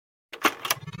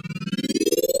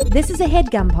This is a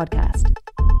HeadGum podcast.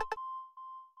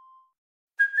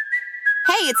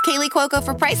 Hey, it's Kaylee Cuoco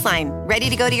for Priceline. Ready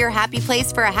to go to your happy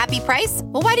place for a happy price?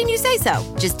 Well, why didn't you say so?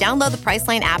 Just download the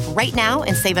Priceline app right now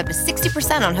and save up to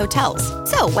 60% on hotels.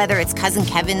 So whether it's Cousin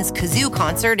Kevin's Kazoo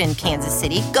Concert in Kansas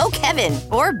City, go Kevin,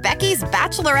 or Becky's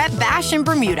Bachelorette Bash in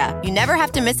Bermuda, you never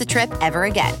have to miss a trip ever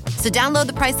again. So download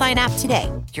the Priceline app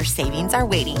today. Your savings are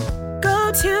waiting.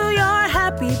 Go to your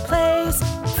happy place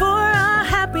for a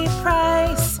happy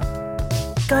price.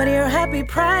 Go to your happy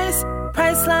price,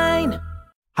 Priceline.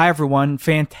 Hi, everyone.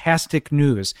 Fantastic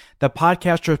news. The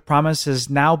Podcaster's Promise has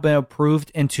now been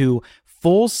approved into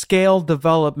full-scale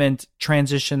development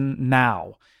transition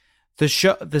now.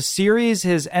 The series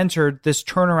has entered this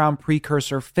turnaround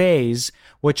precursor phase,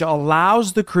 which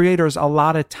allows the creators a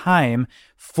lot of time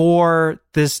for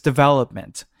this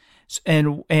development.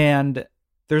 And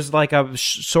there's like a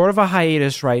sort of a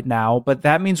hiatus right now, but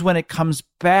that means when it comes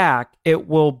back, it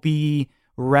will be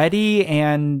ready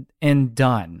and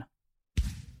done.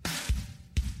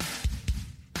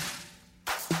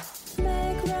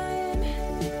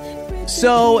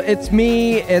 So it's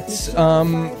me, it's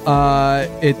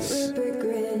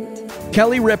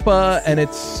Kelly Ripa, and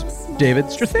it's David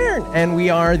Strathairn, and we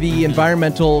are the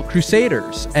Environmental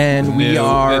Crusaders, and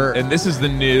this is the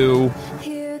new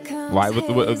live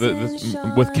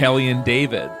with Kelly and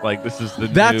David. Like, this is the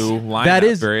new lineup. That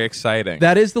is very exciting.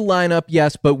 That is the lineup,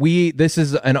 yes. But this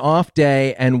is an off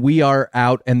day, and we are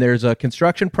out. And there's a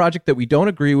construction project that we don't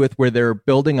agree with, where they're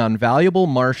building on valuable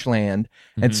marshland,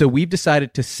 and so we've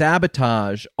decided to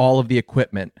sabotage all of the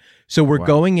equipment. So we're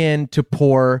going in to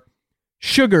pour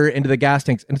sugar into the gas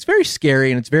tanks, and it's very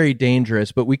scary and it's very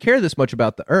dangerous. But we care this much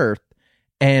about the earth,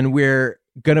 and we're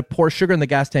gonna pour sugar in the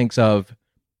gas tanks of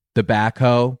the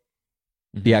backhoe,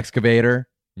 the excavator,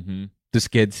 the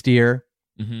skid steer.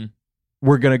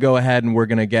 We're going to go ahead and we're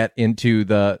going to get into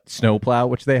the snowplow,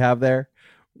 which they have there.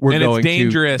 We're going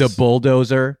to the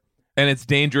bulldozer. And it's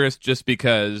dangerous just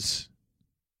because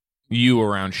you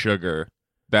around sugar.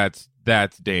 That's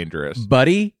dangerous.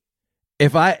 Buddy,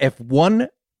 if one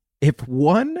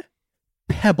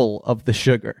pebble of the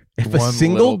sugar, if a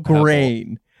single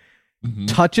grain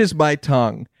touches my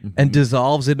tongue and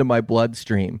dissolves into my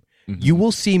bloodstream, you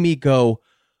will see me go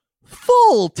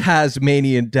full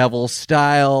Tasmanian devil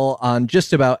style on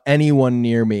just about anyone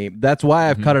near me. That's why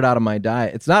I've cut it out of my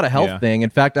diet. It's not a health thing. In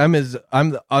fact, I'm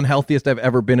the unhealthiest I've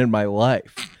ever been in my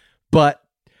life. But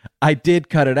I did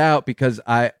cut it out because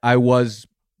I was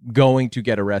going to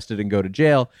get arrested and go to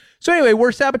jail. So anyway,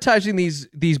 we're sabotaging these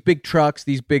big trucks,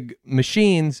 these big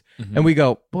machines, and we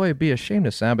go, boy, it'd be a shame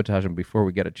to sabotage them before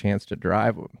we get a chance to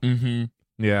drive them.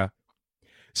 Yeah.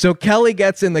 So Kelly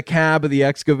gets in the cab of the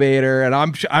excavator, and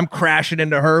I'm crashing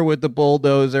into her with the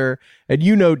bulldozer.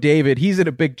 And David, he's in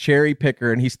a big cherry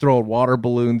picker, and he's throwing water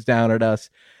balloons down at us.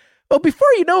 Well, before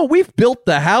you know it, we've built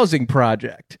the housing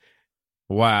project.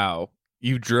 Wow.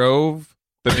 You drove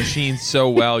the machine so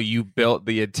well, you built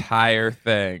the entire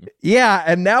thing. Yeah,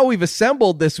 and now we've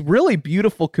assembled this really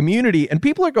beautiful community, and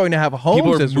people are going to have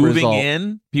homes as a result. People are moving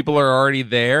in. People are already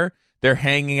there. They're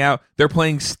hanging out. They're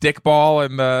playing stickball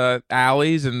in the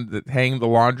alleys and hanging the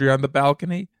laundry on the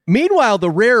balcony. Meanwhile,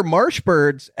 the rare marsh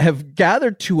birds have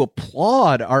gathered to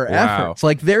applaud our efforts.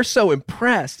 Like, they're so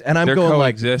impressed. And they're going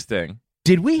coexisting.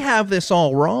 Did we have this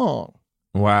all wrong?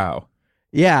 Wow.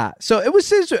 Yeah. So it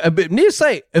was, need to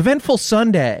say, eventful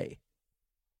Sunday.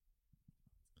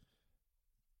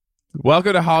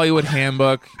 Welcome to Hollywood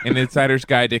Handbook, an insider's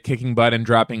guide to kicking butt and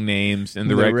dropping names in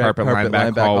the red carpet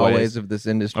lineback hallways of this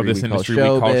industry. We call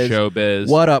showbiz.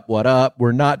 What up? What up?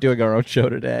 We're not doing our own show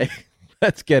today.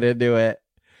 Let's get into it.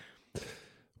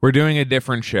 We're doing a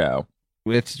different show.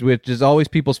 Which is always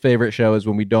people's favorite show, is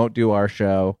when we don't do our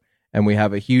show, and we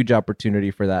have a huge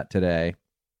opportunity for that today.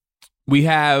 We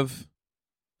have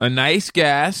a nice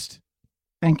guest.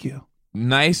 Thank you.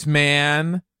 Nice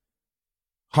man.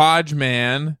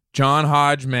 Hodgman. John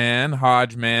Hodgman.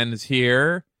 Hodgman is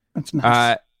here. That's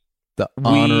nice. The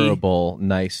honorable,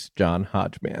 nice John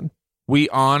Hodgman. We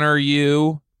honor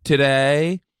you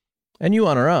today. And you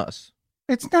honor us.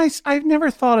 It's nice. I've never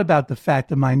thought about the fact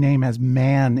that my name has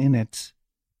man in it.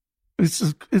 It's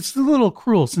a little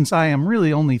cruel, since I am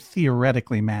really only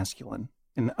theoretically masculine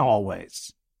in all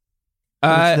ways.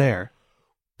 It's there.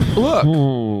 Look.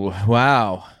 Ooh,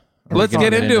 wow. Let's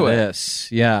get into it.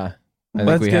 This. Yeah.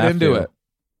 Let's get into it.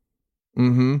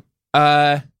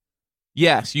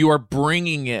 Yes, you are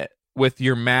bringing it with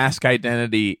your mask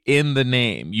identity in the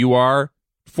name. You are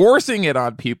forcing it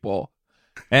on people.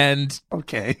 And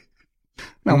okay.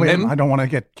 Now, wait, I don't want to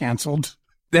get canceled.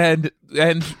 And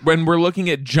when we're looking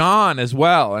at John as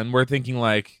well, and we're thinking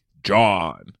like,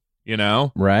 John, You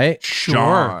know, right? Sure.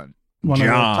 John. One of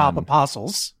the John. top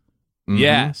apostles. Mhm.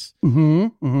 Yes.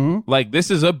 Like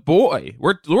this is a boy.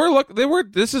 We're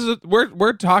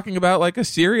talking about like a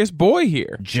serious boy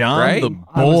here. John right? the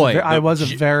boy. I was a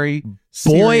very boy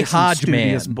serious and Hodgman.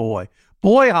 studious boy.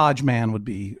 Boy Hodgman would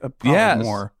be probably Yes.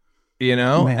 more. You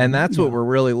know, Man, and that's what yeah. we're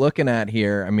really looking at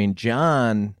here. I mean,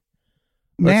 John.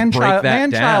 Let's Man break child. that Man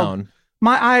down.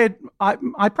 child.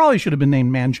 I probably should have been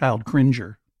named Man Child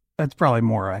Cringer. That's probably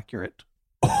more accurate.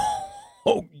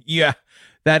 Oh yeah,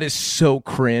 that is so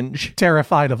cringe.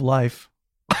 Terrified of life,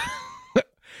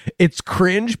 It's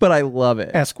cringe, but I love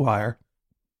it. Esquire.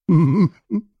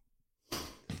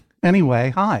 Anyway,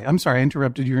 hi. I'm sorry, I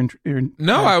interrupted your.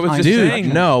 No, I was just Dude, saying.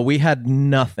 no, we had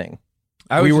nothing.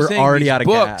 I was we just were saying, already these out of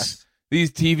books, gas.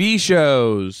 These TV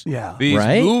shows, Yeah. these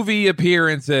Right? movie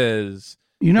appearances.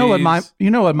 You know what these-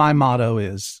 my motto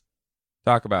is.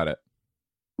 Talk about it.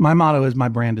 My motto is my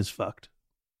brand is fucked.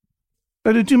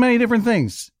 I do too many different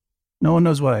things. No one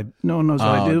knows what I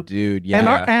do. Dude,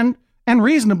 yeah. And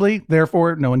reasonably,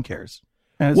 therefore, no one cares.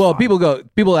 And it's Well, fine.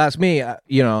 people ask me,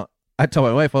 I tell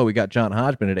my wife, "Oh, we got John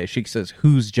Hodgman today." She says,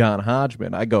 "Who's John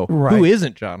Hodgman?" I go, Right. "Who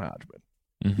isn't John Hodgman?"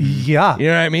 Yeah. You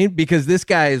know what I mean? Because this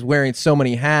guy is wearing so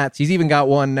many hats. He's even got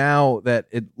one now that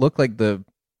it looked like the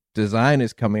design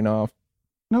is coming off.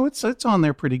 No, it's on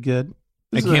there pretty good.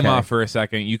 It This is came okay. off for a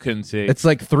second. You couldn't see. It's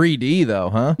like 3D though,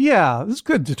 huh? Yeah, it's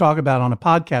good to talk about on a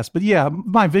podcast. But yeah,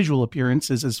 my visual appearance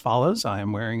is as follows. I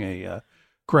am wearing a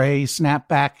gray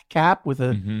snapback cap with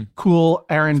a cool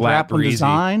Aaron Flat, Draplin breezy.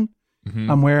 design.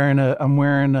 Mhm.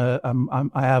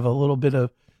 I have a little bit of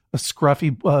a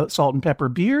scruffy salt and pepper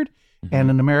beard and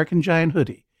an American Giant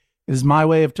hoodie. It is my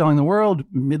way of telling the world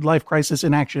midlife crisis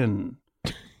in action.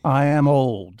 I am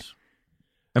old.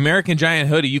 American Giant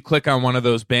hoodie. You click on one of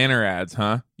those banner ads,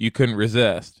 huh? You couldn't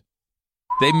resist.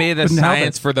 They made a Couldn't help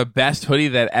science it. for the best hoodie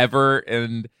that ever,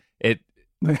 and it.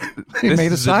 They this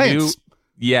made a is science.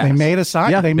 Yes, They made a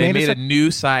science. Yeah, they They made, made a, a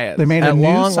new science. They made a At new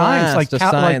long science, last, a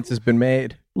science has been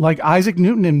made. like Isaac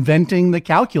Newton inventing the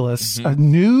calculus. A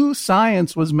new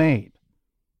science was made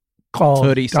called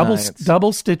Hoodie science.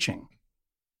 double stitching,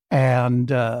 and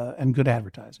good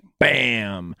advertising.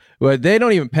 Bam. Well, they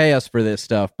don't even pay us for this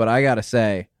stuff, but I gotta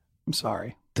say, I'm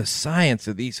sorry. the science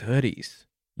of these hoodies.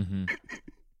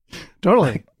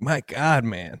 Totally. My God,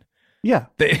 man. Yeah.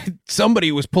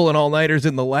 Somebody was pulling all-nighters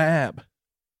in the lab.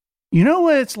 You know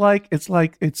what it's like?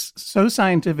 It's so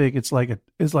scientific. It's like a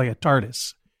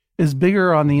TARDIS. It's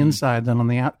bigger on the inside than on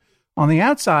the out. On the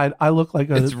outside, I look like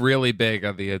It's really big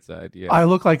on the inside. Yeah. I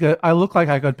look like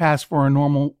I could pass for a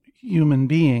normal human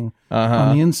being. Uh-huh.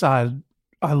 On the inside,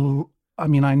 I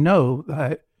mean, I know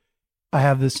that I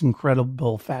have this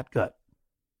incredible fat gut.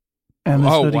 And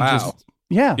this Oh, hoodie wow. just,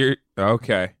 yeah. You're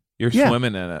okay. You're Yeah.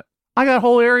 swimming in it. I got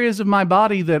whole areas of my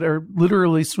body that are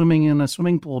literally swimming in a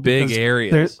swimming pool. Big because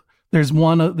areas. There's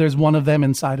one of them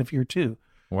inside of here too.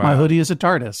 Wow. My hoodie is a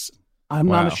TARDIS. I'm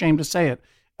Wow. not ashamed to say it.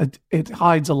 It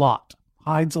hides a lot.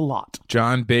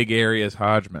 John Big Areas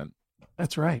Hodgman.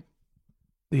 That's right.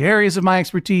 The areas of my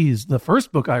expertise. The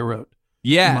first book I wrote.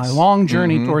 Yes. My long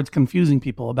journey towards confusing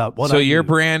people about what so I your do.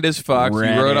 brand is fucked.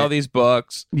 Read You wrote it. all these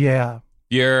books. Yeah.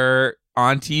 You're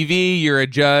on TV. You're a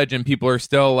judge, and people are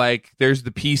still like, "There's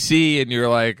the PC," and you're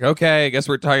like, "Okay, I guess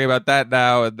we're talking about that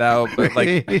now." And now, but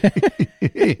like,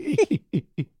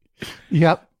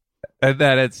 Yep. and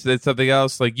then it's something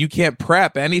else. Like you can't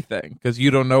prep anything because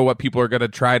you don't know what people are going to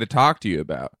try to talk to you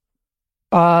about.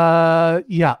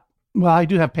 Yeah. Well, I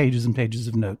do have pages and pages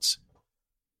of notes.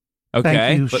 Okay.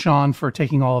 Thank you, but- Sean, for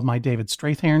taking all of my David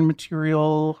Strathairn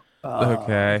material.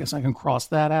 Okay. I guess I can cross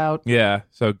that out. Yeah.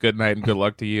 So good night and good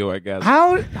luck to you, I guess.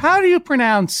 How do you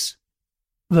pronounce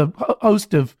the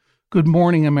host of Good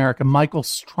Morning America, Michael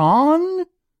Strahan?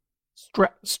 The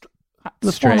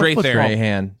former Strathairn. football-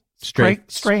 Strahan.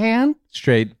 Strahan?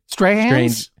 Straight.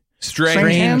 Strahans?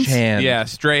 Strange hand. Yeah,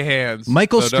 stray hands.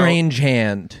 Michael So don't- Strange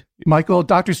hand. Michael,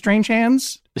 Dr.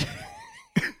 Strangehands?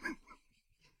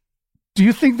 Do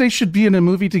you think they should be in a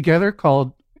movie together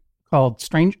called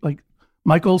Strange, like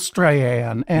Michael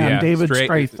Strahan and Yeah, David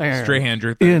Strahan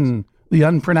Strathairn things. in The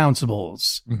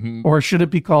Unpronounceables? Mhm. Or should it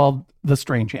be called The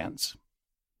Strangehands?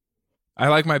 I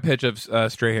like my pitch of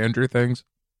stray Andrew things.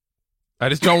 I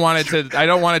just don't want it to. I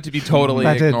don't want it to be totally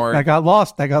ignored. I got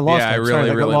lost. Yeah, I I'm sorry, really,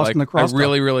 got really lost like. in the I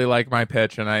crosstalk. really like my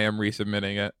pitch, and I am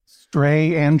resubmitting it.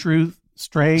 Stray Andrew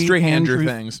Stray Andrew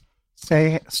things.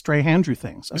 Say Stray Andrew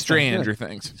things. Okay, Stray good. Andrew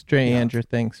things. Stray Andrew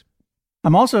things.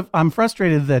 I'm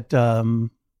frustrated that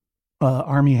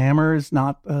Armie Hammer is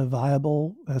not a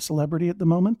viable celebrity at the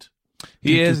moment.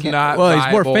 He is not. Well,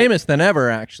 he's more viable. famous than ever,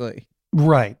 actually.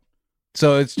 Right.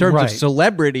 So in terms Right. of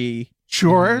celebrity,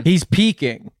 Sure. He's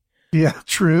peaking. Yeah,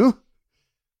 true.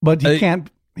 But he can't.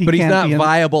 But he's not be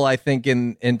viable, I think,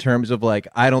 in terms of like,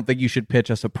 I don't think you should pitch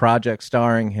us a project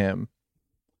starring him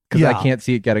because I can't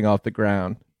see it getting off the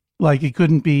ground. Like he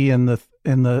couldn't be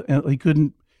he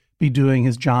couldn't be doing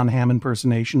his John Hamm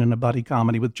impersonation in a buddy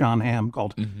comedy with John Hamm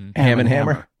called Ham and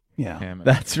Hammer. Yeah,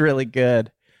 that's really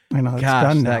good. I know. It's Gosh,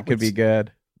 done now. that could be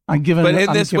good. But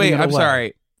in this way, I'm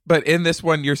sorry. But in this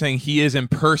one, you're saying he is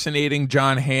impersonating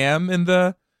John Hamm in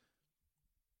the.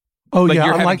 Oh like yeah,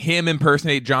 you're having him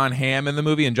impersonate John Hamm in the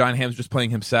movie, and John Hamm's just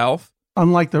playing himself.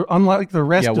 Unlike the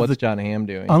rest of what's John Hamm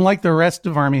doing? Unlike the rest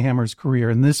of Armie Hammer's career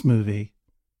in this movie,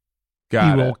 he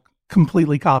will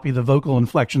completely copy the vocal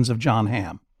inflections of John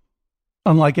Hamm.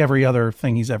 Unlike every other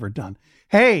thing he's ever done.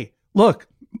 Hey, look,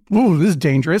 ooh, this is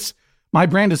dangerous. My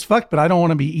brand is fucked, but I don't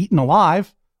want to be eaten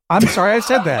alive. I'm sorry I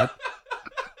said that.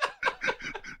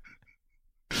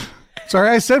 Sorry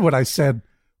I said what I said,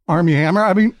 Armie Hammer.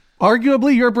 I mean,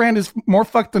 arguably your brand is more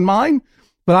fucked than mine,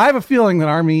 but I have a feeling that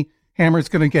Armie Hammer's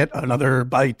going to get another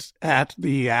bite at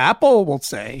the apple, we'll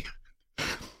say.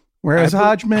 Whereas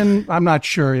Hodgman, I'm not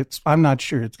sure it's going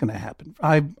to happen.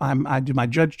 I do my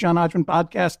Judge John Hodgman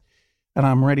podcast, and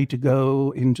I'm ready to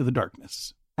go into the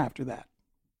darkness after that.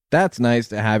 That's nice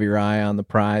to have your eye on the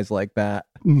prize like that.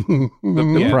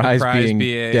 The prize being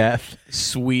death.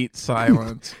 Sweet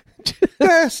silence.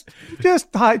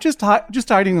 just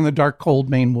hiding in the dark, cold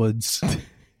Maine woods,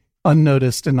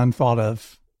 unnoticed and unthought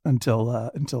of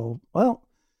until well,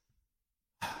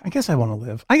 I guess I want to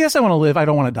live. I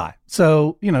don't want to die.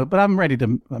 So, but I'm ready to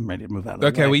move out of the way.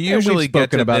 Okay, we usually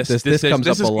get to about this. This comes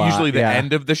up a lot. This is usually the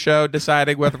end of the show,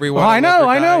 deciding whether we want. I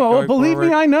know. Oh, believe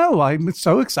me, I know. I'm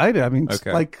so excited. I mean, it's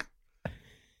like,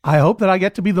 I hope that I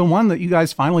get to be the one that you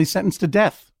guys finally sentenced to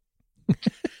death.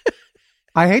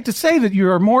 I hate to say that you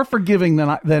are more forgiving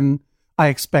than I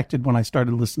expected when I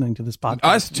started listening to this podcast.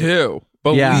 Us too.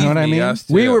 You know what I mean?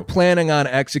 We were planning on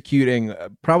executing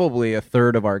probably a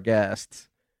third of our guests.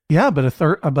 Yeah, but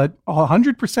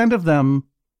 100% of them.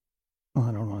 Oh,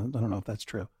 I don't know if that's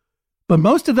true, but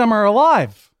most of them are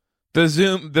alive.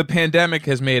 The pandemic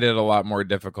has made it a lot more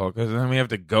difficult because then we have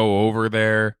to go over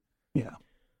there. Yeah.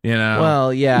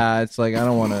 Well, yeah, it's like I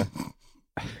don't want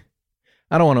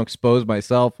to expose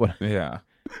myself when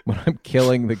I'm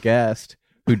killing the guest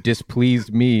who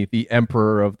displeased me, the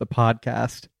emperor of the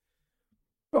podcast.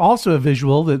 Also, a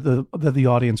visual that the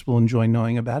audience will enjoy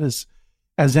knowing about is,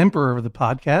 as emperor of the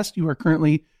podcast, you are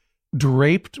currently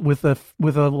draped with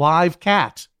a live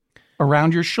cat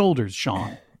around your shoulders,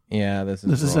 Sean. Yeah, this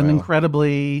is an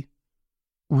incredibly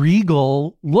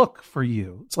regal look for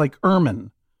you. It's like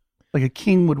ermine, like a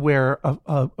king would wear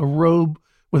a robe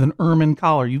with an ermine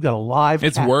collar. You've got a live.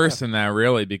 It's cat worse than that,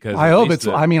 really, because I hope it's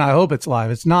live.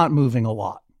 It's not moving a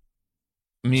lot.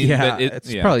 I mean,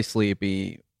 it's probably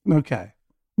sleepy. Okay,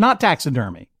 not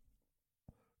taxidermy.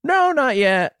 No, not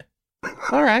yet.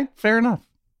 All right, fair enough.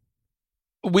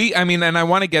 And I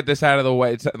want to get this out of the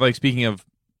way. It's like, speaking of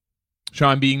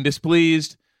Sean being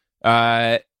displeased,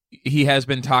 he has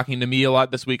been talking to me a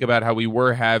lot this week about how we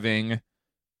were having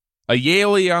a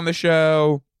Yaley on the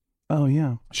show. Oh,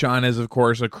 yeah. Sean is, of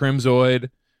course, a Crimsoid,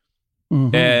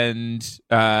 and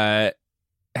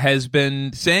has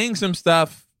been saying some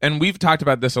stuff, and we've talked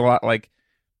about this a lot, like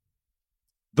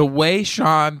the way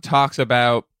Sean talks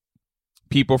about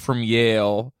people from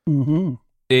Yale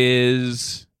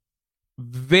is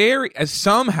very,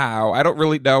 somehow, I don't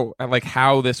really know like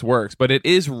how this works, but it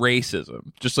is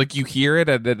racism. Just like you hear it,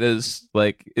 and it is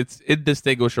like, it's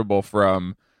indistinguishable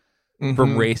from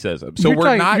racism. So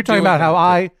you're talking about how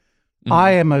I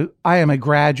am a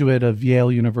graduate of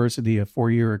Yale University, a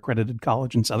 4-year accredited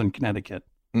college in Southern Connecticut.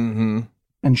 Mm-hmm.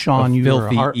 And Sean, you're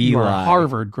a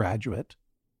Harvard graduate.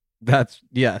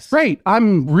 Yes. Great.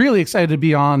 I'm really excited to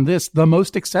be on the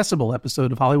most accessible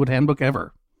episode of Hollywood Handbook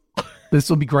ever. This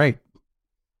will be great.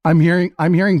 I'm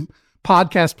hearing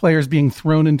podcast players being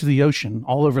thrown into the ocean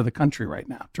all over the country right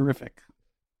now. Terrific.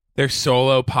 They're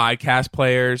solo podcast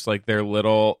players, like they're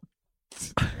little.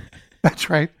 That's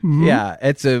right. Mm-hmm. Yeah,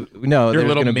 they're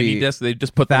little mini discs. They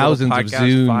just put thousands of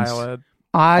Zunes. File in.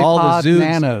 All the Zunes.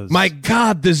 Nanos. My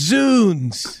God, the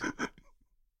Zunes.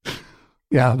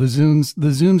 Yeah, the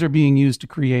Zunes are being used to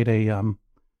create an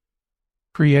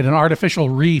artificial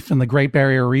reef in the Great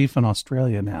Barrier Reef in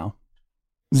Australia now.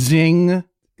 Zing.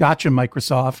 Gotcha,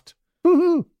 Microsoft.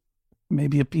 Woohoo.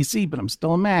 Maybe a PC, but I'm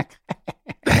still a Mac.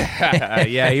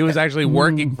 Yeah, he was actually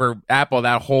working for Apple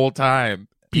that whole time.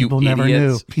 People never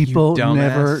knew. People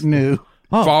never knew.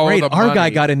 Oh, great. Our guy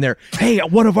got in there. Hey,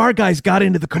 one of our guys got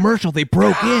into the commercial. They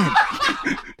broke in.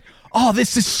 Oh,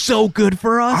 this is so good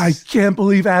for us. I can't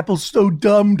believe Apple's so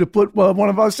dumb to put one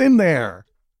of us in there.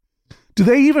 Do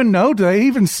they even know? Do they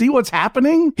even see what's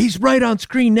happening? He's right on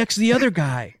screen next to the other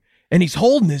guy, and he's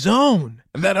holding his own.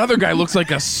 And that other guy looks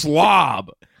like a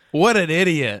slob. What an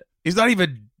idiot. He's not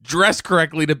even dressed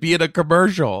correctly to be in a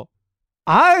commercial.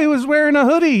 I was wearing a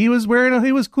hoodie. He was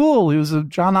cool. He was a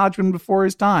John Hodgman before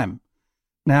his time.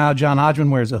 Now John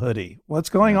Hodgman wears a hoodie. What's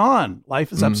going on?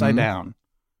 Life is upside down.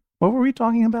 What were we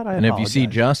talking about? And if you see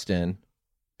Justin,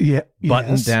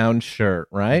 button down shirt,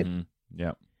 right?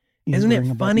 Yeah. He's Isn't wearing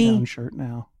it a funny? button-down shirt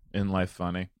now. In life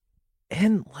funny.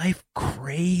 In life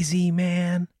crazy,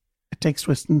 man. It takes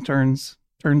twists and turns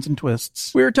and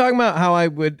twists. We were talking about how I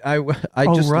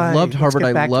just loved Harvard.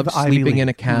 I loved sleeping in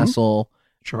a castle.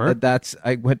 Sure.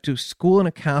 I went to school in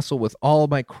a castle with all of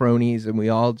my cronies, and we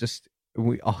all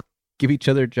give each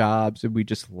other jobs, and we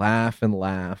just laugh and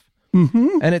laugh.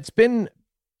 Mm-hmm. And it's been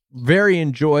very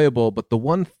enjoyable, but the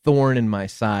one thorn in my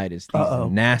side is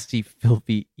these nasty,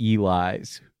 filthy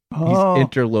Elis, these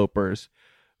interlopers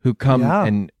who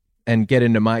come and get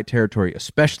into my territory,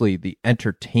 especially the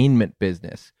entertainment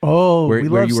business. Oh, where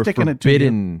you were sticking forbidden. It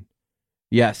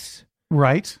to you. Yes.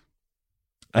 Right.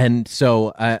 And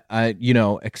so I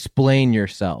explain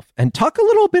yourself and talk a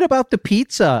little bit about the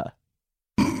pizza.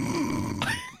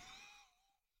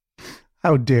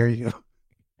 How dare you?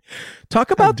 Talk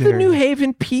about the New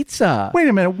Haven pizza. Wait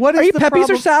a minute. What is Are you the Pepe's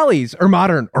problem? or Sally's or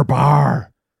Modern or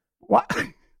Bar? What?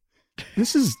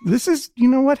 This is you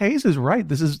know what? Hayes is right.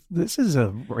 This is a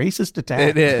racist attack.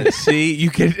 It is. See,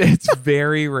 it's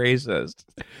very racist.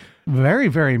 Very,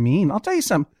 very mean. I'll tell you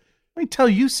something. Let me tell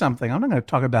you something. I'm not going to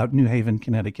talk about New Haven,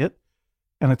 Connecticut,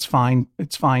 and it's fine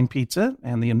pizza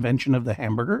and the invention of the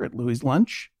hamburger at Louis'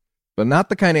 Lunch. But not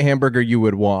the kind of hamburger you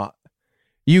would want.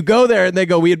 You go there and they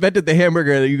go, we invented the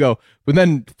hamburger. And you go, but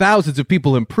then thousands of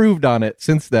people improved on it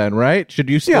since then, right?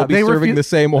 Should you still be serving the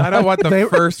same one? I don't want the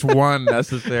first one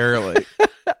necessarily.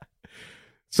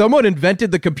 Someone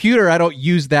invented the computer. I don't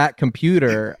use that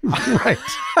computer. Right.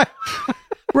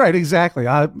 Right, exactly.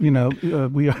 I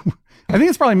think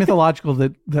it's probably mythological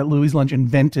that Louis' Lunch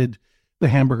invented the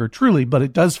hamburger truly, but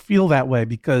it does feel that way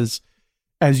because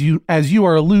as you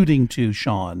are alluding to,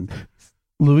 Sean,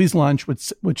 Louis' Lunch,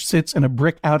 which sits in a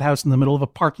brick outhouse in the middle of a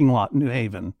parking lot in New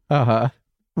Haven,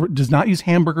 does not use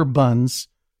hamburger buns,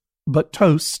 but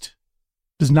toast,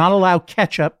 does not allow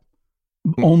ketchup,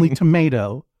 only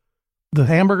tomato. The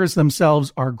hamburgers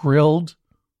themselves are grilled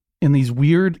in these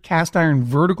weird cast iron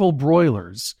vertical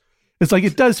broilers. It's like,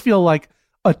 it does feel like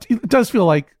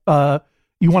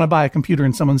you want to buy a computer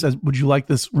and someone says, would you like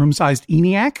this room-sized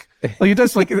ENIAC? Like, it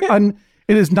does, like, it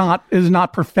is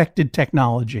not perfected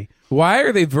technology. Why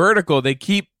are they vertical? They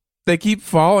keep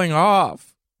falling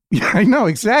off. Yeah, I know,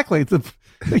 exactly.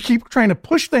 They keep trying to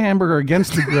push the hamburger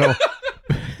against the grill.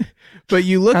 But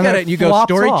you look at it and you go,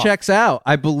 story checks out.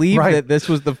 I believe that this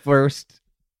was the first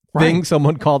thing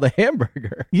someone called a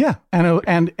hamburger. Yeah, and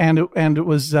it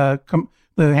was the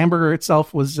hamburger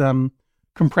itself was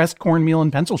compressed cornmeal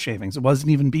and pencil shavings. It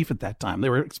wasn't even beef at that time. They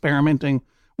were experimenting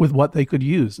with what they could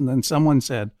use, and then someone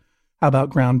said, "How about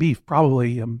ground beef?"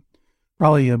 Probably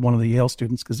one of the Yale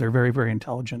students, because they're very, very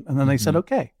intelligent. And then they said,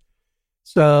 "Okay."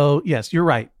 So yes, you're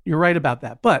right. You're right about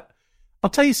that. But I'll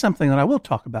tell you something that I will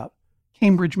talk about: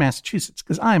 Cambridge, Massachusetts,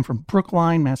 because I am from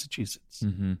Brookline, Massachusetts,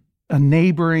 a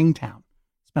neighboring town.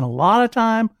 Spent a lot of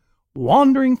time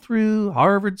wandering through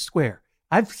Harvard Square.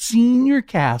 I've seen your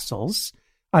castles.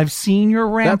 I've seen your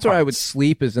ramparts. That's where I would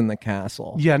sleep, is in the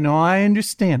castle. Yeah, no, I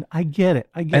understand. I get it.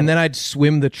 And then I'd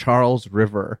swim the Charles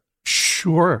River.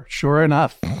 Sure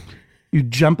enough. You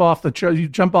jump off one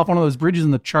of those bridges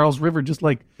in the Charles River, just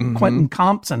like Quentin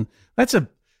Compson. That's a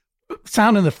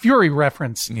Sound and the Fury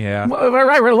reference. Yeah.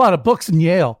 I read a lot of books in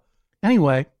Yale.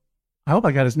 Anyway, I hope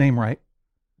I got his name right.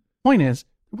 Point is,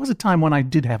 there was a time when I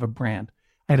did have a brand.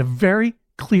 I had a very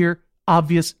clear,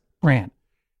 obvious brand.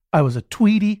 I was a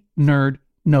Tweety nerd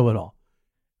know-it-all.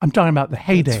 I'm talking about the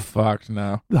heyday. It's fucked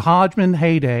now. The Hodgman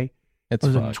heyday. It's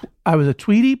fucked. I was a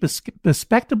Tweety,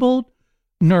 bespectacled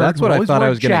nerd. That's what I thought I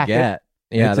was going to get.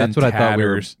 Yeah, It's that's in what I thought we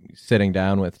were tatters. sitting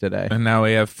down with today. And now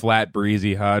we have Flat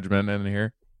Breezy Hodgman in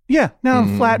here. Yeah, now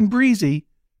I'm flat and breezy.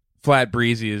 Flat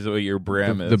Breezy is what your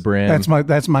brand is. The brand.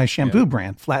 That's my shampoo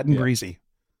brand, Flat and Breezy.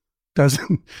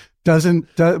 Doesn't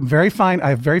very fine. I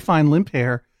have very fine limp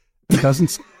hair. It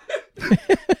doesn't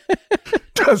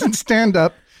stand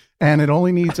up, and it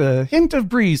only needs a hint of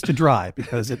breeze to dry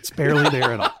because it's barely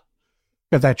there at all.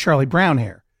 Got that Charlie Brown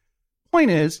hair.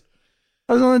 Point is,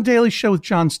 I was on the Daily Show with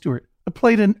Jon Stewart. I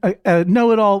played a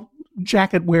know-it-all,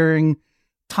 jacket-wearing,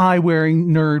 tie-wearing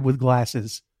nerd with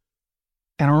glasses.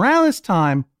 And around this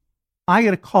time, I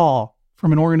get a call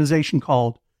from an organization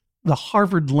called the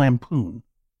Harvard Lampoon.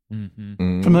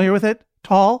 Mm-hmm. Familiar with it?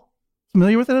 Tall?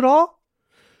 Familiar with it at all?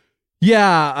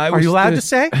 Yeah. Are you allowed to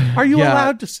say? Are you Yeah.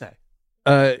 allowed to say?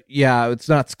 Yeah, it's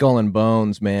not Skull and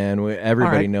Bones, man.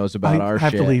 Everybody All right. knows about our shit. I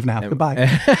have to leave now.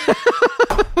 Goodbye.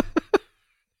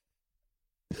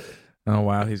 Oh,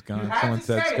 wow, he's gone. have Someone to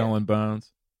said say Skull and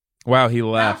Bones. Wow, he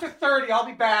left. After 30, I'll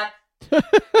be back.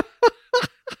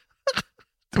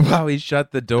 Wow, he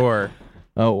shut the door.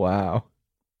 Oh, wow.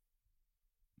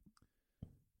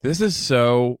 This is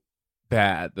so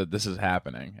bad that this is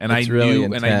happening. And It's I really knew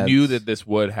intense. that this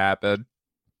would happen.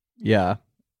 Yeah.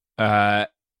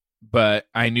 But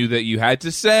I knew that you had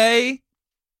to say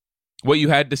what you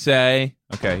had to say.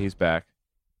 Okay, he's back.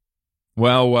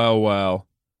 Well.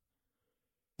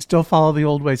 Still follow the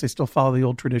old ways. They still follow the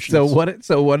old traditions. So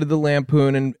what did the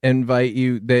Lampoon invite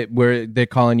you where they're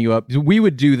calling you up? We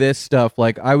would do this stuff.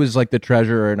 Like I was like the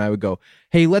treasurer and I would go,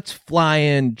 hey, let's fly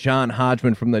in John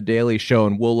Hodgman from the Daily Show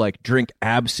and we'll like drink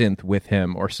absinthe with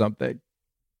him or something.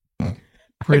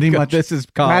 Pretty much. This is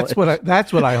college.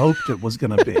 That's what I hoped it was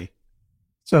going to be.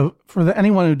 So for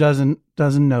anyone who doesn't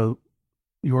know,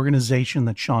 the organization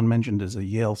that Sean mentioned is a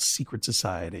Yale secret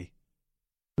society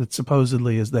that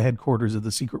supposedly is the headquarters of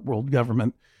the secret world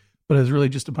government, but is really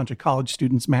just a bunch of college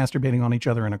students masturbating on each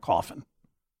other in a coffin.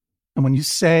 And when you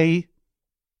say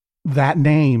that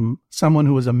name, someone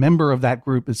who is a member of that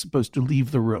group is supposed to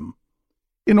leave the room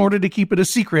in order to keep it a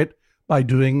secret by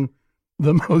doing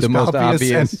the most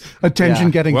obvious and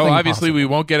attention-getting Well, thing obviously, possible. we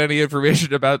won't get any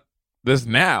information about this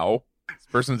now. This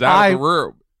person's out of the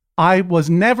room. I was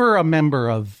never a member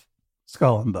of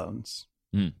Skull and Bones.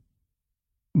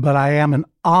 But I am an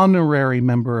honorary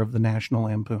member of the National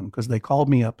Lampoon because they called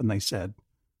me up and they said,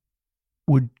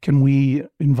 can we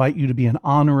invite you to be an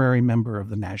honorary member of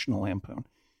the National Lampoon?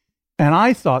 And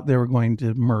I thought they were going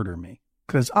to murder me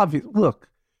because look,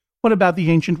 what about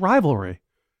the ancient rivalry?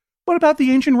 What about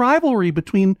the ancient rivalry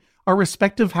between our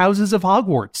respective houses of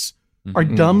Hogwarts, our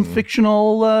dumb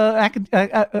fictional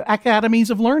academies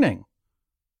of learning?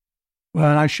 Well,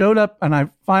 and I showed up and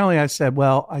I said,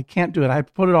 well, I can't do it. I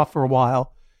put it off for a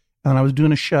while. And I was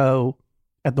doing a show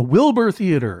at the Wilbur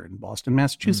Theater in Boston,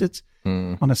 Massachusetts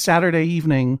on a Saturday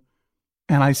evening.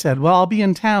 And I said, well, I'll be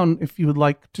in town if you would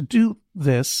like to do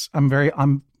this.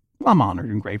 I'm honored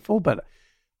and grateful, but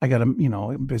I got a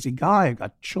busy guy. I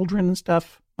got children and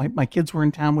stuff. My kids were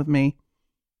in town with me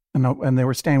and they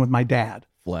were staying with my dad.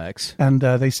 Flex. And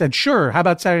they said, sure. How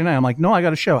about Saturday night? I'm like, no, I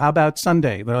got a show. How about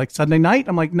Sunday? They're like, Sunday night?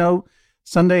 I'm like, no,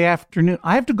 Sunday afternoon.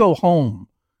 I have to go home.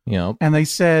 Yeah. And they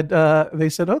said,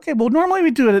 okay, well, normally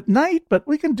we do it at night, but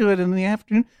we can do it in the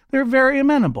afternoon. They're very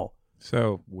amenable.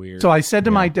 So weird. So I said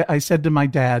to my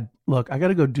dad, look, I got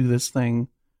to go do this thing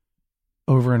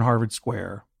over in Harvard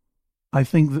Square. I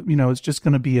think that, it's just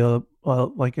going to be a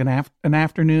like an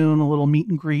afternoon, a little meet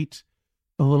and greet,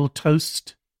 a little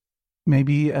toast,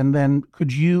 maybe. And then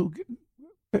could you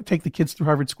take the kids through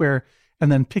Harvard Square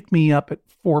and then pick me up at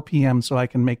 4 p.m. so I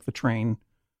can make the train?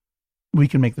 We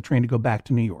can make the train to go back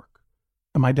to New York.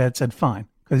 And my dad said, fine,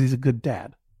 because he's a good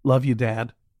dad. Love you,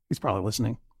 Dad. He's probably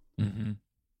listening. Mm-hmm.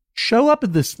 Show up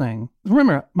at this thing.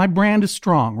 Remember, my brand is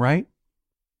strong, right?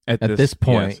 At this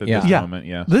point, yes, at yeah. this Yeah. moment,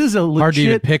 yeah. This is a Hard to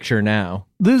even legit, picture now.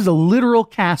 this is a literal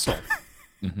castle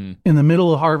Mm-hmm. in the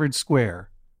middle of Harvard Square.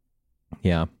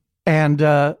 Yeah. And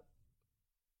hang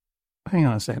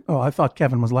on a second. Oh, I thought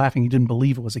Kevin was laughing. He didn't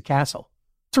believe it was a castle.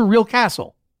 It's a real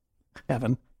castle,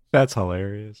 Kevin. That's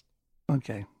hilarious.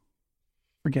 Okay.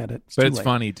 Forget it. But too it's late.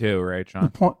 funny too, right, The Sean?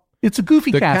 point, it's a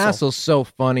goofy The castle. castle's so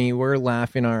funny. We're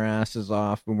laughing our asses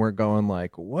off and we're going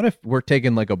like, what if we're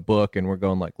taking like a book and we're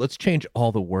going like, let's change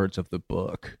all the words of the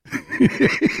book.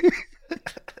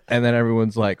 And then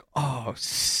everyone's like, oh,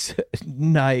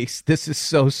 nice. This is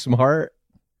so smart.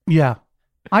 Yeah.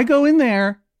 I go in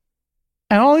there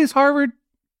and all these Harvard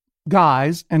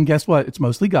guys, and guess what? It's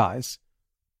mostly guys.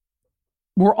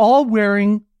 We're all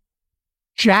wearing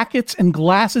jackets and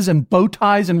glasses and bow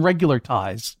ties and regular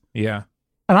ties. Yeah.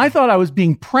 And I thought I was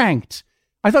being pranked.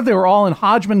 I thought they were all in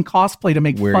Hodgman cosplay to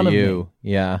make We're fun of me. you.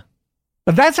 Yeah.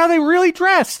 But that's how they really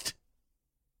dressed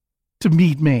to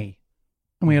meet me.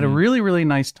 And we had a really, really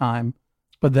nice time.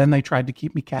 But then they tried to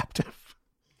keep me captive.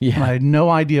 And I Yeah. had no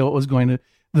idea what was going to.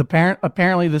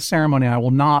 Apparently, this ceremony, I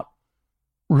will not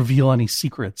reveal any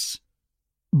secrets.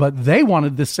 But they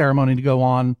wanted this ceremony to go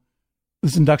on,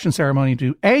 this induction ceremony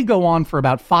to go on for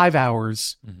about 5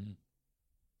 hours, Mm-hmm.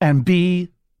 and B,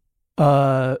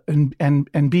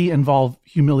 and B, involve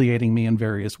humiliating me in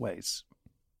various ways.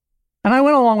 And I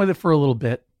went along with it for a little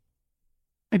bit.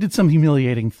 I did some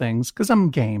humiliating things because I'm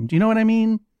game. Do you know what I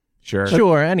mean?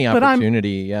 Sure, any but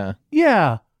opportunity, yeah.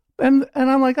 Yeah. And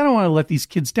I'm like, I don't want to let these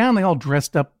kids down. They all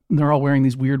dressed up and they're all wearing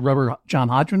these weird rubber John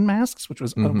Hodgman masks, which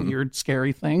was a weird,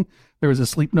 scary thing. There was a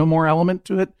Sleep No More element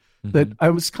to it that I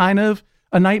was kind of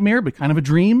a nightmare, but kind of a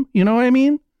dream. You know what I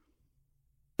mean?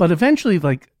 But eventually,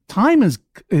 like, time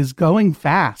is going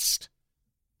fast.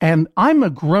 And I'm a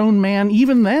grown man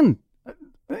even then.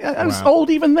 I was old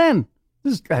even then.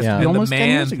 This has to be almost the 10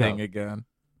 man years ago. thing again.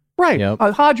 Right. Yep.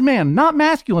 A Hodgman, not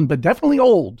masculine, but definitely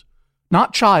old.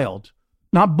 Not child.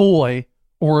 Not boy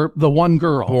or the one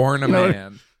girl. Born a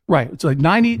man. Right. It's like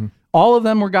 90, all of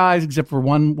them were guys except for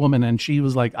one woman. And she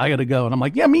was like, I got to go. And I'm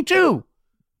like, yeah, me too.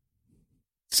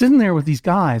 Sitting there with these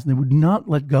guys, and they would not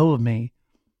let go of me.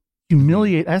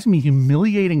 Asking me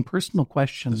humiliating personal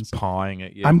questions. Just pawing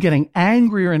at you. I'm getting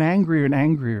angrier and angrier and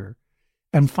angrier.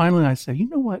 And finally I say, you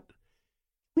know what?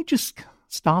 Let me just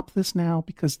stop this now,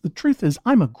 because the truth is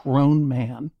I'm a grown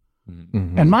man.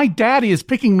 And my daddy is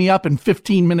picking me up in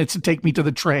 15 minutes to take me to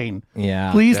the train.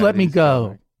 Yeah. Please let me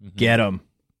go. Get him.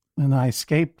 And I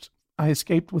escaped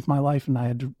with my life, and I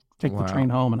had to take the train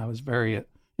home, and I was very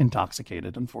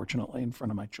intoxicated, unfortunately, in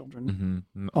front of my children.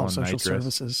 All social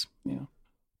services. Yeah.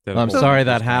 I'm sorry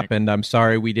that happened. I'm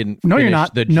sorry we didn't No, finish you're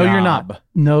not. the No, job. you're not.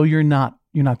 No, you're not.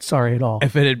 You're not sorry at all.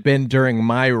 If it had been during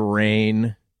my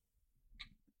reign,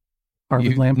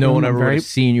 Harvard Lampoon, no one ever would have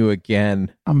seen you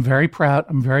again. I'm very proud.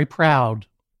 I'm very proud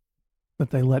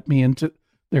that they let me into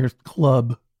their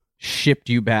club. Shipped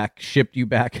you back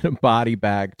in a body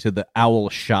bag to the Owl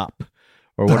Shop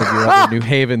or one of your other New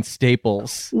Haven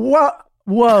staples. What?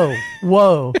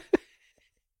 Whoa.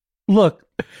 Look,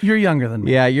 you're younger than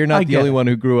me. Yeah, you're not the only it. one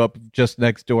who grew up just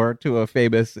next door to a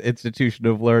famous institution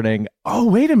of learning. Oh,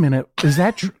 wait a minute. Is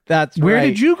that true? That's Where right.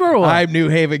 did you grow up? I'm New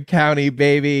Haven County,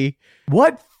 baby.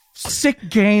 What sick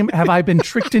game have I been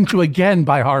tricked into again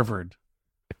by Harvard?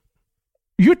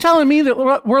 You're telling me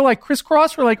that we're like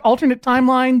crisscross? We're like alternate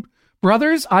timeline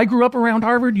brothers? I grew up around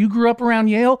Harvard. You grew up around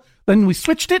Yale. Then we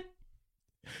switched it?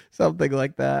 Something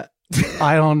like that.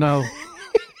 I don't know.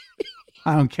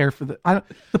 I don't care for the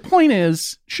point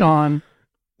is, Sean,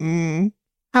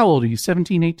 how old are you?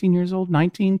 17, 18 years old?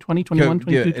 19, 20, 21,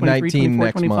 22, 23,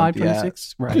 24, 25,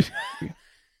 26? Yeah. Right.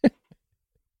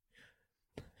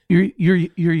 You're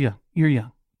young. You're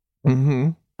young.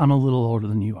 I'm a little older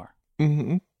than you are.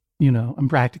 You know, I'm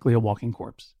practically a walking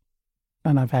corpse.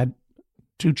 And I've had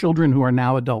 2 children who are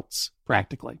now adults,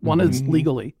 practically. One is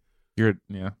legally. They're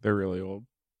really old.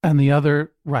 And the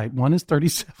other, one is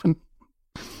 37.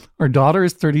 Our daughter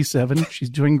is 37.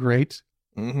 She's doing great.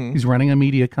 He's running a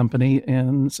media company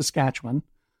in Saskatchewan.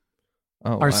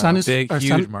 Oh, our son is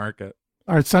huge market.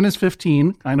 Our son is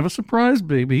 15. Kind of a surprise,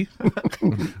 baby.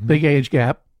 Big age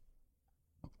gap.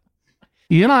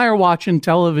 He and I are watching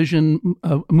television,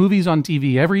 movies on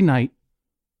TV every night.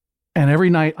 And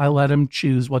every night I let him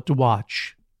choose what to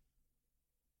watch.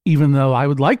 Even though I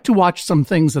would like to watch some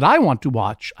things that I want to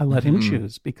watch, I let him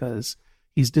choose because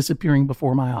he's disappearing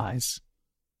before my eyes.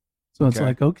 So it's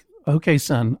like, okay,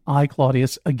 son, I,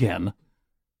 Claudius, again.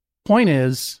 Point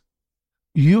is,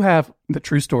 you have the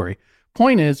true story.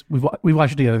 Point is, we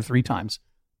watched it together 3 times.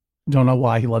 Don't know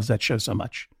why he loves that show so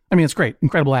much. I mean, it's great.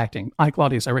 Incredible acting. I,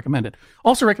 Claudius, I recommend it.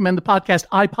 Also recommend the podcast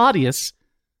I, Podius,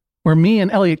 where me and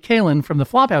Elliot Kalin from the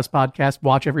Flophouse podcast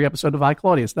watch every episode of I,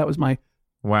 Claudius. That was my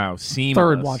seamless.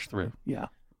 3rd watch through. Yeah.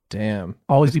 Damn.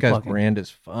 Always this be guy's plugging. brand is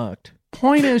fucked.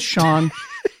 Point is, Sean,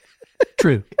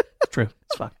 true.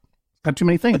 It's fucked. Got too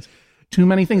many things. Too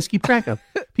many things to keep track of.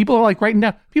 People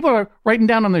are writing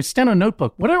down on their steno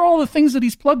notebook. What are all the things that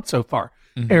he's plugged so far?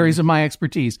 Areas of my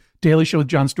expertise. Daily Show with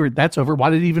Jon Stewart. That's over.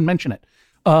 Why did he even mention it?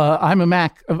 I'm a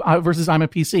Mac versus I'm a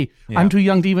PC. Yeah. I'm too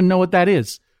young to even know what that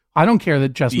is. I don't care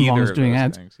that Justin Long is doing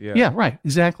ads. Yeah, right.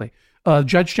 Exactly.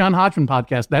 Judge John Hodgman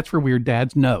podcast. That's for weird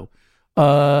dads. No.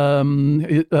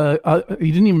 He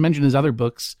didn't even mention his other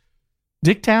books.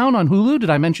 Dicktown on Hulu.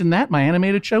 Did I mention that? My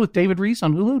animated show with David Reese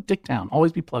on Hulu. Dicktown.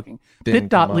 Always be plugging.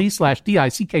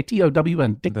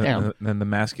 bit.ly/DICKTOWN. Dicktown. Then the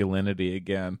masculinity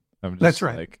again. I'm just That's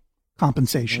right.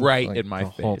 Compensation. Right like in my the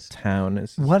face. Whole town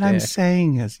is what I'm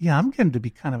saying is, I'm getting to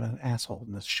be kind of an asshole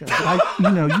in this show.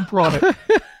 But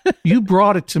you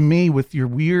brought it to me with your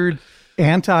weird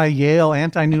anti-Yale,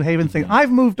 anti-New Haven thing.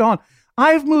 I've moved on.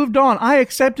 I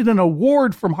accepted an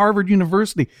award from Harvard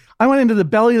University. I went into the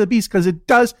belly of the beast because it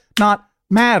does not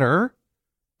matter.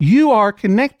 You are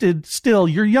connected still.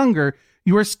 You're younger.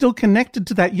 You are still connected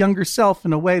to that younger self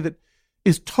in a way that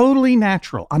is totally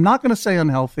natural. I'm not going to say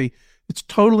unhealthy. It's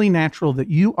totally natural that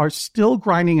you are still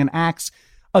grinding an axe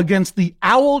against the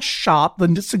Owl Shop,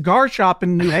 the cigar shop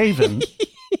in New Haven.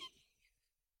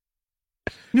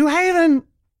 New Haven,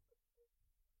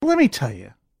 let me tell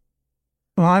you,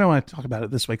 Well, I don't want to talk about it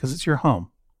this way because it's your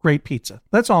home. Great pizza.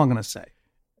 That's all I'm going to say.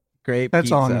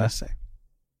 That's all I'm going to say.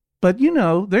 But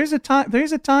there's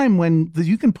a time when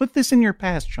you can put this in your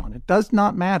past, Sean. It does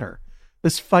not matter.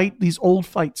 These old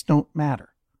fights don't matter.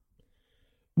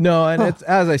 No, and it's,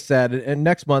 as I said, and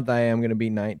next month I am going to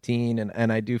be 19,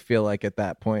 and I do feel like at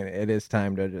that point it is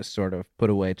time to just sort of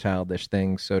put away childish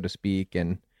things, so to speak.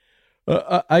 And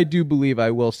I do believe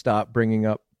I will stop bringing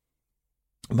up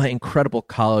my incredible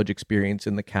college experience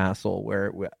in the castle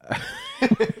where where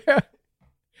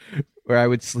I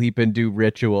would sleep and do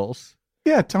rituals.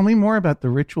 Yeah, tell me more about the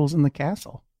rituals in the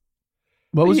castle.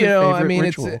 What was your favorite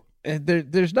ritual?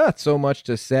 There's not so much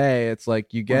to say. It's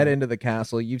like you get into the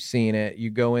castle, you've seen it, you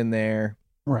go in there,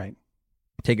 right?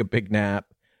 Take a big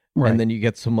nap, right? And then you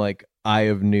get some like Eye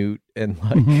of Newt and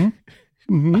like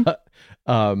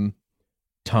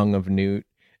Tongue of Newt.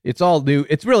 It's all Newt.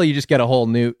 It's really you just get a whole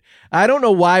Newt. I don't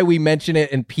know why we mention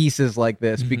it in pieces like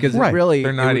this because it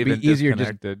would be easier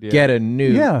to get a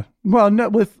Newt. Yeah. Well,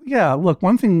 look,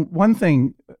 one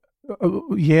thing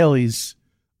Yaleys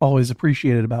always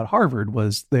appreciated about Harvard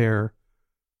was their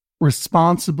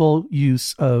responsible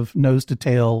use of nose to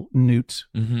tail Newt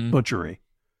butchery.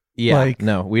 Yeah,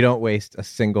 no, we don't waste a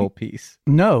single piece.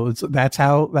 No, that's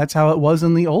how it was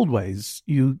in the old ways.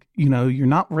 You're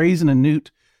not raising a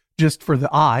Newt just for the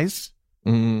eyes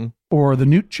or the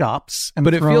Newt chops,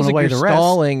 but it feels like you're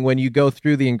stalling when you go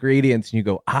through the ingredients and you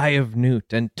go Eye of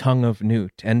Newt and Tongue of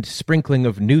Newt and sprinkling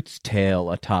of Newt's tail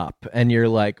atop, and you're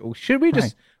like, oh, should we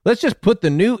just let's just put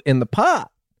the Newt in the pot?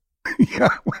 Yeah,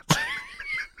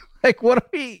 like what are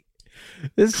we?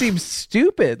 This seems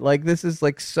stupid. Like this is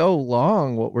like so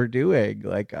long what we're doing.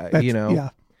 Like yeah.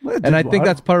 And I think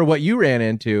that's part of what you ran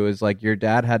into is like your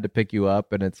dad had to pick you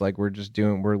up, and it's like we're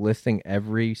listing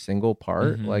every single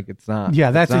part. Like it's not. Yeah,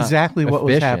 that's exactly what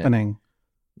was happening.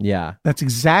 Yeah, that's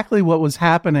exactly what was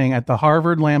happening at the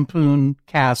Harvard Lampoon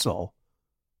Castle.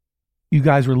 You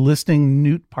guys were listing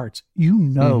Newt parts.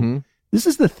 This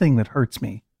is the thing that hurts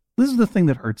me.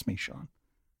 Sean.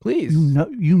 Please,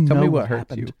 tell me what hurts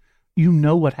happened. You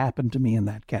know what happened to me in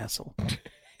that castle.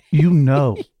 You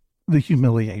know the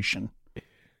humiliation.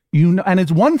 And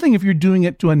it's one thing if you're doing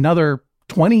it to another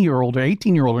 20-year-old or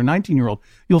 18-year-old or 19-year-old,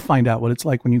 you'll find out what it's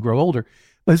like when you grow older.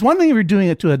 But it's one thing if you're doing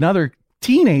it to another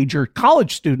teenager,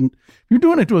 college student. If you're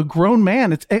doing it to a grown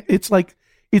man, it's like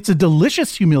it's a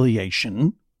delicious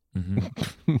humiliation.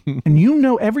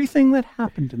 And everything that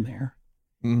happened in there.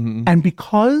 And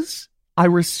because I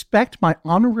respect my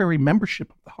honorary membership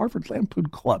of the Harvard Lampoon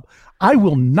Club, I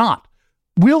will not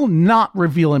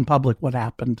reveal in public what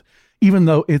happened, even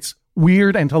though it's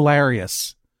weird and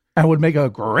hilarious and would make a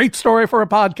great story for a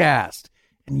podcast.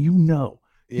 And and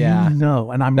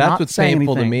I'm that's not what's saying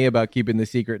painful anything. to me about keeping the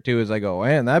secret too is I go,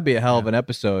 man, that'd be a hell of an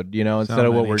episode, instead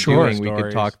of what we're doing, we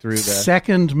could talk through the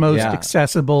second most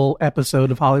accessible episode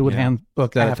of Hollywood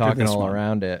Handbook instead of after talking this all one.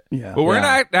 around it. Yeah. But we're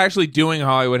not actually doing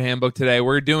Hollywood Handbook today.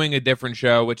 We're doing a different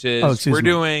show, which is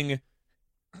doing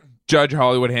Judge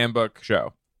Hollywood Handbook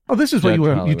show. Oh, this is what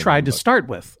you tried to start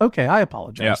with. Okay, I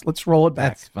apologize. Yep. Let's roll it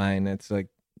back. That's fine. It's like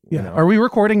Are we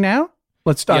recording now?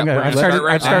 Let's start. Yeah, I've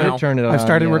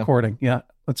started recording. Yeah,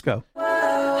 let's go.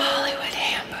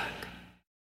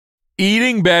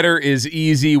 Eating better is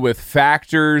easy with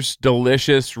Factor's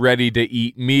delicious,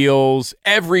 ready-to-eat meals.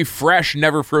 Every fresh,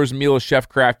 never frozen meal is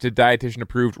chef-crafted,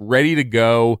 dietitian-approved, ready to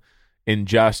go in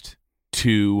just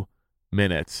 2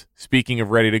 minutes. Speaking of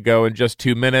ready to go in just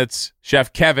 2 minutes,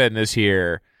 Chef Kevin is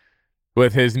here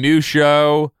with his new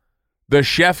show, The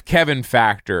Chef Kevin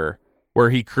Factor, where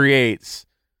he creates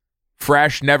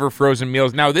fresh, never frozen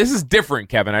meals. Now, this is different,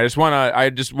 Kevin. I just want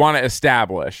to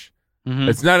establish.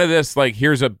 It's none of this like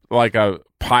here's a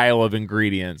pile of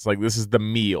ingredients. Like this is the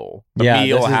meal. The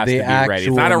meal has to be ready.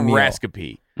 It's not a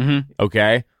recipe.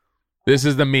 Okay, this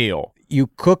is the meal. You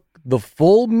cook the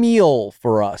full meal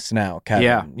for us now, Kevin.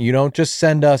 Yeah. You don't just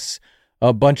send us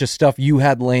a bunch of stuff you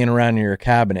had laying around in your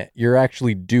cabinet. You're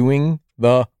actually doing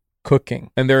the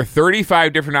cooking. And there are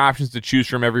 35 different options to choose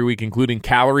from every week, including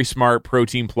Calorie Smart,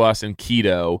 Protein Plus, and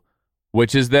Keto.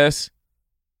 Which is this?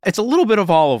 It's a little bit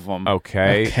of all of them.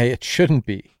 Okay, it shouldn't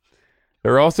be.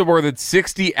 There are also more than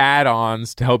 60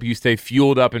 add-ons to help you stay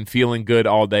fueled up and feeling good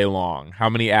all day long. How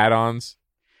many add-ons?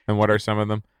 And what are some of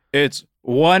them? It's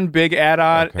one big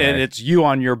add-on, and it's you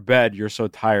on your bed. You're so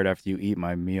tired after you eat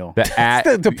my meal.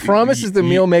 The promise is the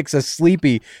meal makes us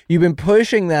sleepy. You've been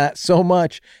pushing that so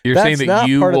much. You're That's saying that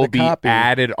you part will of the be copy.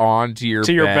 added on to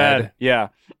your bed. Yeah.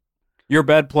 Your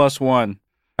bed plus one.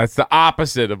 That's the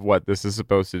opposite of what this is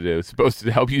supposed to do. It's supposed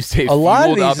to help you stay A lot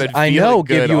of fueled up these, and I feeling know,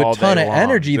 good give you a all ton day of long.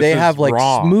 energy. This They is have like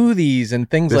wrong. smoothies and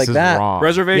things This like is that. wrong.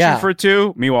 Reservation Yeah. for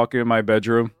 2. Me walking in my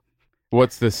bedroom.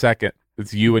 What's the second?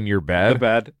 It's you in your The bed.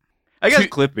 bed. I guess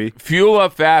Clippy. Fuel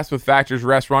up fast with Factor's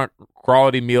restaurant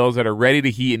quality meals that are ready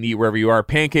to heat and eat wherever you are.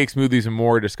 Pancakes, smoothies, and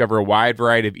more. Discover a wide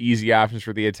variety of easy options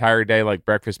for the entire day, like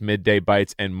breakfast, midday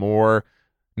bites, and more.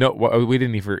 No, we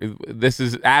didn't even. This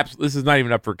is not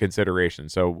even up for consideration.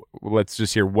 So let's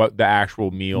just hear what the actual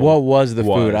meal. What was the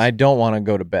food? was. I don't want to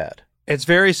go to bed. It's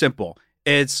very simple.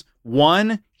 It's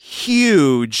one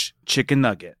huge chicken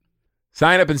nugget.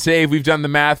 Sign up and save. We've done the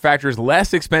math. Factor is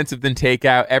less expensive than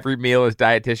takeout. Every meal is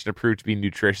dietitian approved to be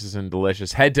nutritious and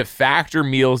delicious. Head to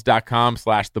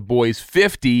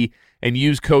factormeals.com/theboys50 and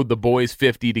use code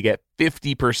theboys50 to get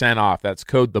 50% off. That's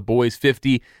code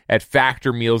theboys50 at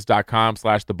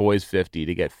factormeals.com/theboys50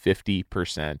 to get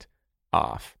 50%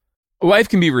 off. Life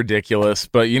can be ridiculous,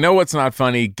 but you know what's not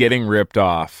funny? Getting ripped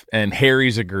off. And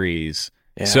Harry's agrees.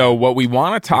 Yeah. So what we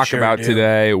want to talk sure about do.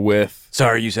 today with...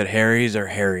 Sorry, you said Harry's or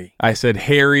Harry? I said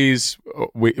Harry's.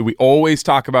 We always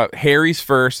talk about Harry's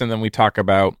first, and then we talk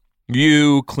about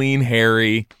you, Clean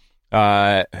Harry,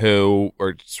 who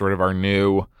are sort of our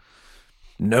new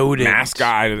Noted.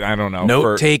 mascot. I don't know.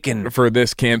 Note taken. For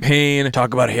this campaign.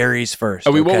 Talk about Harry's first.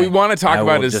 What okay? we want to talk I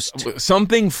about will is just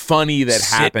something funny that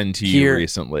sit happened to you here.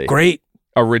 recently. Great.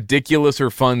 A ridiculous or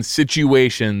fun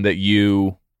situation that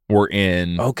you were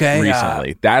in Okay,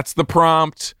 recently. That's the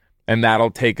prompt. And that'll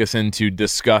take us into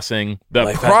discussing the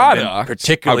Life hasn't been product,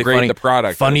 particularly how great funny. the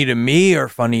product Funny is. to me or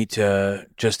funny to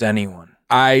just anyone?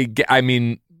 I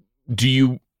mean, do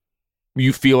you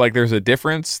feel like there's a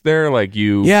difference there? Like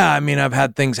you... Yeah, I mean, I've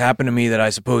had things happen to me that I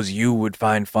suppose you would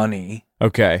find funny.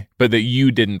 Okay, but that you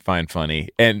didn't find funny.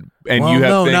 And well, you have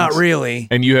no, things, not really.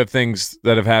 And you have things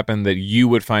that have happened that you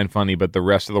would find funny, but the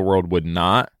rest of the world would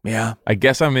not. Yeah. I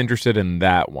guess I'm interested in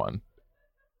that one.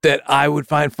 That I would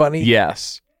find funny?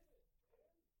 Yes.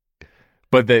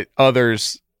 But that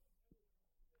others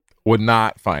would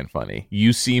not find funny.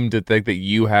 You seem to think that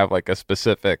you have like a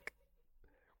specific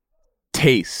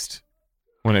taste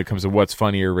when it comes to what's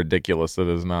funny or ridiculous that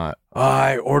is not.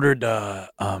 I ordered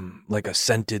like a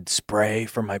scented spray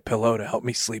for my pillow to help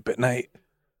me sleep at night.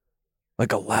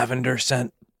 Like a lavender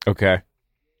scent. Okay.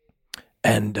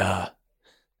 And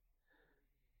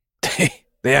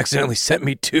they accidentally sent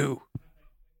me 2.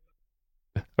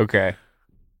 Okay.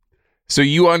 So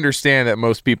you understand that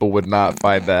most people would not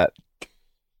find that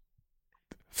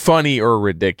funny or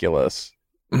ridiculous,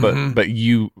 but Mhm. but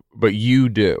you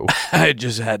do. I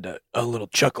just had a little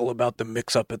chuckle about the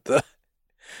mix up at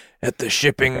the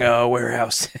shipping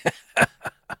warehouse.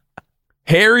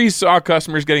 Harry saw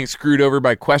customers getting screwed over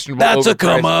by questionable That's a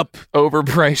come up.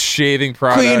 overpriced shaving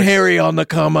products. Clean Harry on the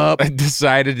come up. and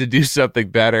decided to do something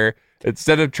better.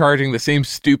 Instead of charging the same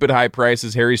stupid high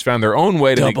prices, Harry's found their own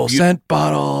way to Double make cent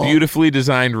bottle. beautifully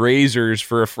designed razors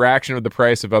for a fraction of the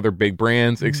price of other big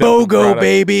brands. BOGO,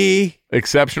 baby.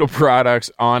 Exceptional products,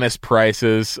 honest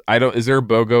prices. Is there a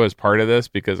BOGO as part of this?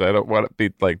 Because I don't want to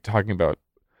be like talking about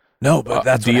No, but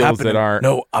that's what deals happened. that aren't.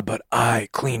 No, but I,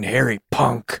 Clean Harry,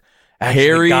 punk,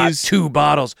 actually got Harry's 2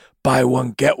 bottles. Buy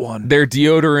one, get one. their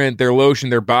deodorant, their lotion,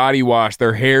 their body wash,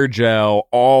 their hair gel,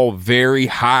 all very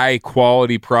high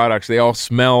quality products. They all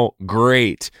smell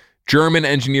great. German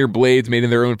engineered blades made in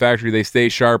their own factory. They stay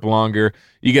sharp longer.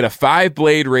 You get a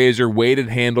 5-blade razor, weighted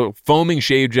handle, foaming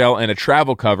shave gel, and a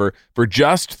travel cover for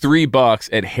just $3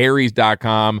 at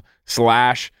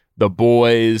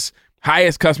harrys.com/theboys.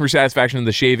 Highest customer satisfaction in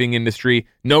the shaving industry.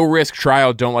 No risk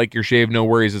trial. Don't like your shave. No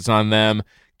worries. It's on them.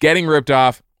 Getting ripped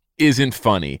off isn't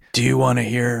funny. Do you want to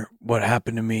hear what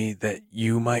happened to me that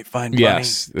you might find funny?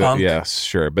 Yes. Punk? Yes,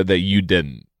 sure. But that you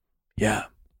didn't. Yeah.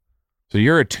 So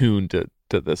you're attuned to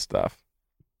this stuff.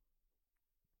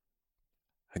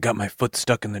 I got my foot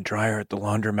stuck in the dryer at the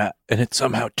laundromat, and it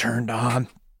somehow turned on.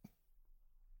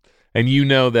 And you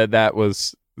know that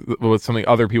was something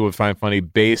other people would find funny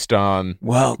based on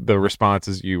the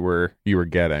responses you were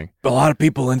getting. A lot of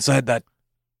people inside that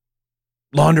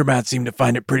laundromat seemed to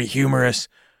find it pretty humorous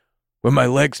when my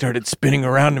leg started spinning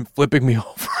around and flipping me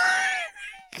over.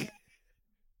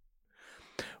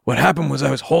 What happened was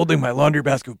I was holding my laundry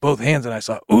basket with both hands, and I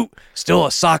saw, still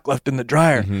a sock left in the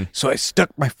dryer. Mm-hmm. So I stuck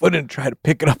my foot in and tried to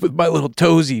pick it up with my little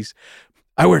toesies.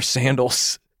 I wear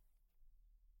sandals.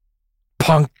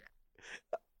 Punk.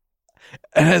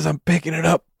 And as I'm picking it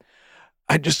up,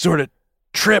 I just sort of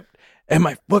tripped, and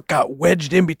my foot got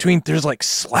wedged in between. There's like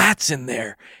slats in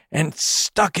there and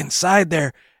stuck inside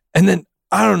there. And then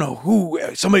I don't know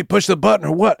somebody pushed the button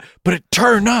or what, but it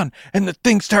turned on and the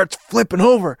thing starts flipping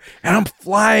over and I'm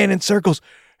flying in circles.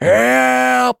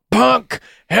 help, punk,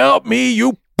 help me,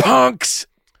 you punks.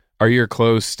 Are your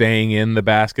clothes staying in the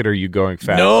basket, or are you going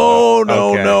fast? No.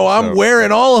 Okay, I'm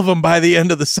wearing all of them by the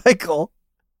end of the cycle.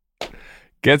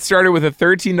 Get started with a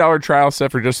 $13 trial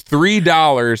set for just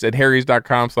 $3 at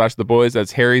harrys.com/theboys.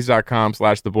 That's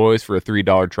harrys.com/theboys for a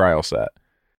 $3 trial set.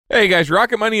 Hey guys,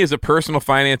 Rocket Money is a personal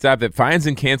finance app that finds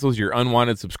and cancels your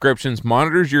unwanted subscriptions,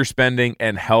 monitors your spending,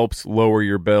 and helps lower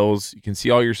your bills. You can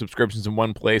see all your subscriptions in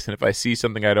one place, and if I see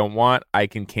something I don't want, I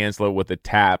can cancel it with a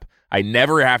tap. I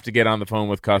never have to get on the phone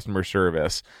with customer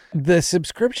service. The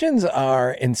subscriptions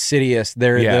are insidious.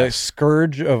 They're the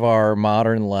scourge of our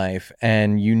modern life,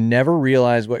 and you never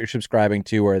realize what you're subscribing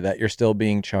to or that you're still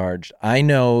being charged. I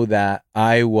know that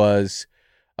I was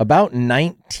about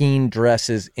 19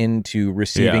 dresses into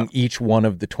receiving each one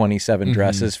of the 27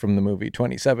 dresses from the movie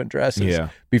 27 Dresses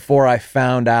before I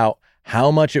found out how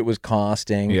much it was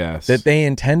costing, that they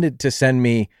intended to send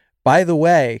me, by the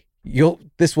way,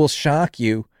 this will shock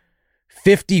you,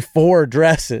 54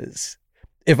 dresses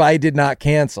if I did not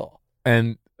cancel.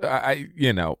 And I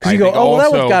you go, oh, well,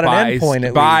 that one's got an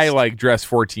endpoint. By like dress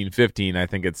 14, 15, I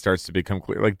think it starts to become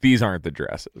clear. Like, these aren't the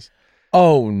dresses.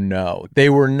 Oh no, they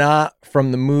were not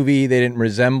from the movie. They didn't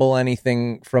resemble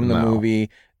anything from the movie.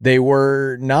 They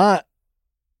were not.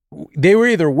 They were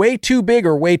either way too big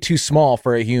or way too small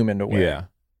for a human to wear. Yeah,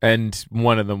 and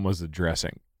one of them was a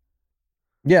dressing.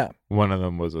 Yeah, one of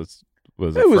them was a.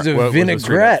 It was a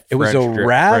vinaigrette. It was a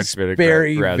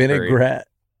raspberry vinaigrette.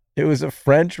 It was a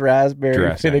French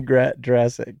raspberry vinaigrette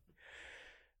dressing.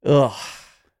 Ugh.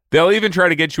 They'll even try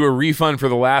to get you a refund for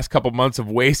the last couple months of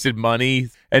wasted money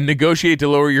and negotiate to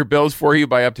lower your bills for you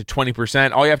by up to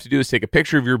 20%. All you have to do is take a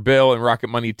picture of your bill, and Rocket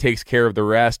Money takes care of the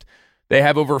rest. They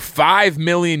have over 5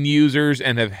 million users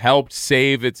and have helped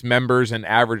save its members an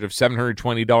average of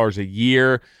 $720 a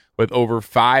year, with over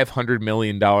 $500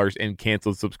 million in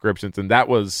canceled subscriptions. And that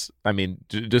was, I mean,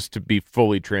 just to be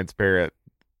fully transparent,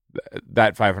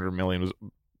 that $500 million was,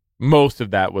 most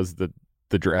of that was the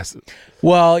dresses.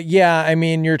 Well, yeah, I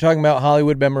mean, you're talking about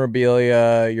Hollywood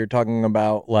memorabilia, you're talking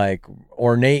about like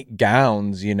ornate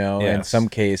gowns, in some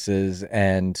cases.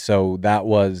 And so that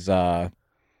was, that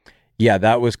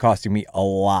was costing me a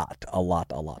lot.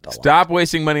 Stop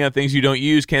wasting money on things you don't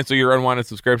use. Cancel your unwanted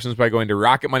subscriptions by going to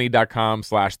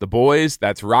rocketmoney.com/theboys.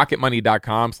 That's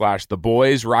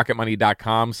rocketmoney.com/theboys.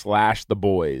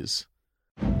 rocketmoney.com/theboys.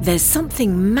 There's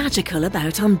something magical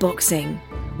about unboxing.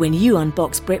 When you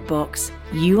unbox BritBox,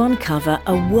 you uncover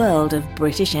a world of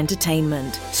British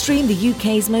entertainment. Stream the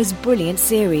UK's most brilliant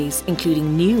series,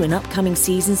 including new and upcoming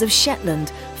seasons of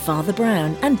Shetland, Father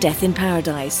Brown, and Death in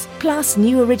Paradise. Plus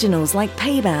new originals like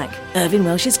Payback, Irving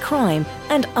Welsh's Crime,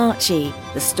 and Archie,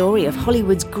 the story of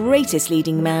Hollywood's greatest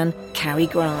leading man, Cary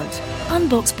Grant.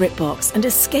 Unbox BritBox and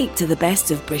escape to the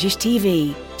best of British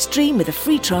TV. Stream with a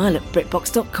free trial at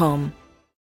BritBox.com.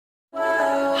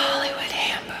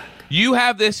 You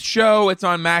have this show. It's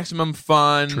on Maximum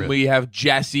Fun. True. We have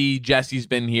Jesse. Jesse's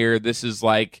been here. This is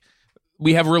like,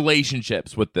 we have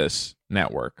relationships with this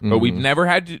network, but we've never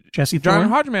had Jesse John Thorne?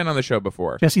 Hodgman on the show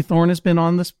before. Jesse Thorne has been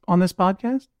on this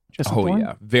podcast. Jesse Thorne?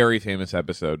 Yeah, very famous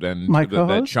episode, and My that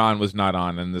co-host? Sean was not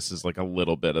on, and this is like a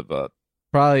little bit of a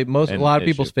Probably a lot of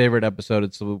issue. people's favorite episode.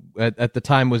 It's at the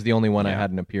time was the only one I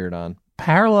hadn't appeared on.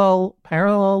 Parallel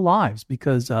lives,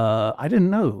 because I didn't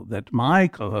know that my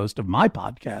co-host of my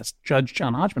podcast, Judge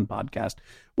John Hodgman podcast,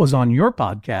 was on your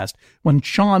podcast when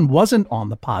Sean wasn't on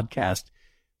the podcast.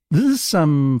 This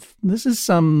is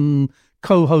some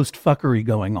co-host fuckery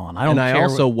going on. I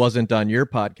also wasn't on your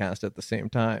podcast at the same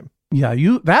time. Yeah,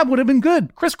 that would have been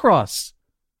good. Crisscross.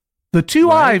 The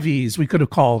two Ivies, we could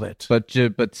have called it.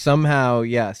 But somehow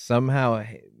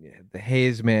the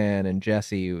Hayes man and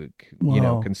Jesse,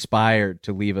 conspired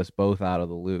to leave us both out of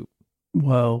the loop.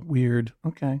 Well, weird.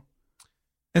 Okay.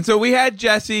 And so we had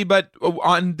Jesse, but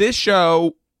on this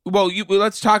show,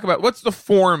 let's talk about what's the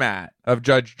format of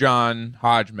Judge John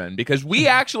Hodgman, because we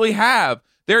actually have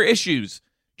their issues,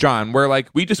 John, where like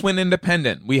we just went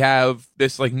independent. We have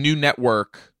this like new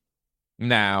network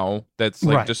now that's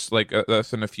like just like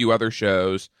us and a few other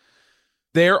shows.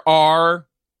 There are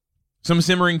some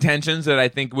simmering tensions that I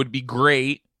think would be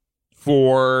great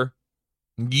for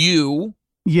you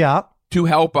to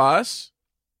help us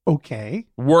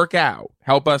work out.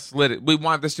 Help us we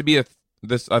want this to be a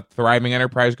thriving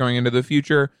enterprise going into the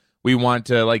future. We want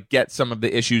to like get some of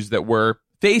the issues that we're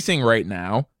facing right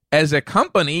now. As a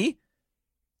company,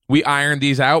 we iron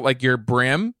these out like your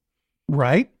brim.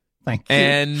 Right. Thank you.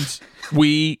 And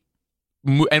we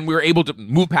were able to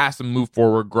move past them, move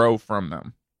forward, grow from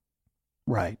them.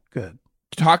 Right. Good.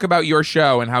 Talk about your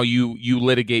show and how you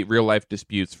litigate real life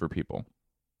disputes for people.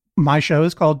 My show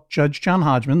is called Judge John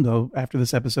Hodgman, though after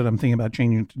this episode, I'm thinking about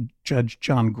changing it to Judge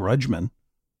John Grudgeman.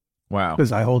 Wow.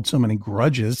 Because I hold so many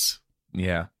grudges.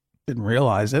 Yeah. Didn't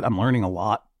realize it. I'm learning a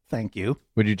lot. Thank you.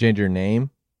 Would you change your name?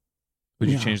 Would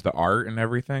you change the art and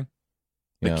everything?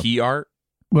 The key art?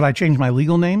 Would I change my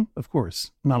legal name? Of course.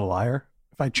 I'm not a liar.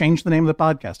 If I change the name of the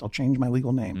podcast, I'll change my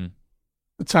legal name.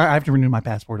 It's I have to renew my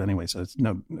passport anyway, so it's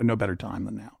no better time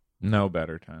than now. No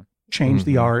better time. Change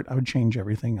the art. I would change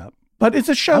everything up. But it's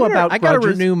a show about I got to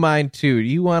grudges. renew mine too. Do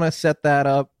you want to set that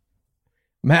up?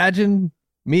 Imagine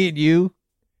me and you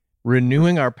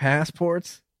renewing our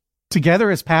passports together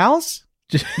as pals.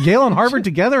 Yale and Harvard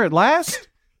together at last.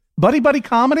 Buddy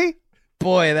comedy.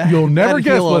 Boy, that you'll never that'd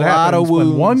guess heal what a lot happens of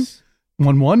wounds.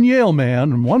 when one Yale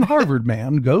man and one Harvard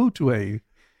man go to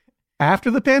after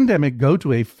the pandemic go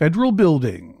to a federal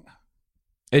building.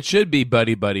 It should be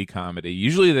buddy comedy.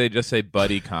 Usually they just say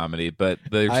buddy comedy, but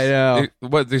there's I know.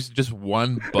 There's just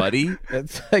one buddy.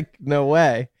 It's like no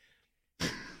way.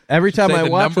 Every time Say I the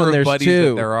watch number one, of there's buddies two.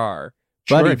 that there are.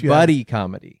 Buddy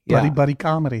comedy. Yeah. Buddy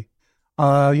comedy.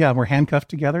 We're handcuffed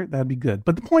together. That'd be good.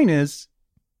 But the point is,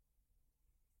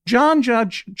 John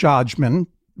Judge Hodgman,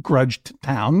 Grudge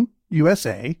Town,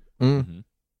 USA,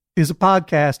 is a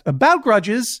podcast about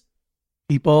grudges.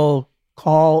 People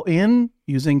call in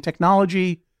using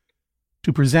technology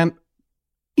to present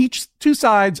each two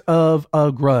sides of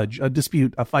a grudge, a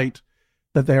dispute, a fight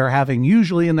that they are having,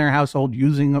 usually in their household,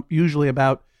 usually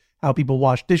about how people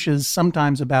wash dishes,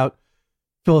 sometimes about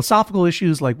philosophical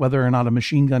issues like whether or not a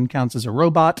machine gun counts as a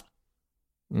robot,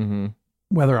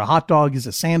 whether a hot dog is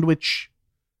a sandwich.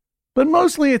 But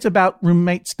mostly it's about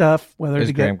roommate stuff, whether Is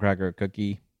to graham get cracker a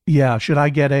cookie? Yeah, should I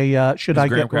get a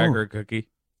graham cracker a cookie?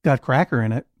 Got cracker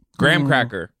in it. Graham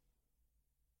cracker.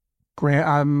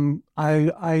 No,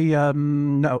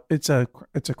 it's a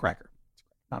cracker,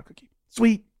 not a cookie.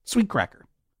 Sweet cracker.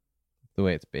 The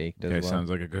way it's baked as Okay, well. sounds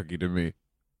like a cookie to me.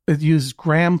 It uses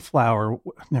graham flour.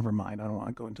 Never mind. I don't want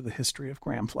to go into the history of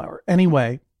graham flour.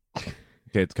 Anyway. Okay,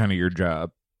 it's kind of your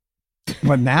job.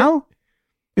 What now?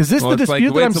 Is this the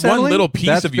dispute that I'm it's settling? one little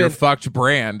piece of your fucked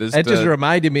brand. It just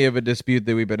reminded me of a dispute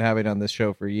that we've been having on this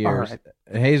show for years. Right.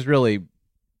 Hayes really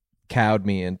cowed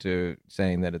me into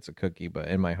saying that it's a cookie, but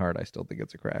in my heart, I still think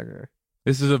it's a cracker.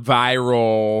 This is a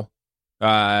viral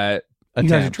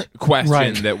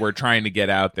question that we're trying to get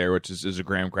out there, which is a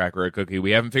graham cracker or a cookie.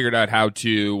 We haven't figured out how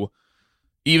to,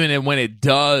 even when it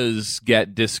does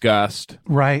get discussed,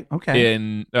 right? Okay,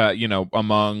 in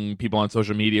among people on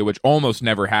social media, which almost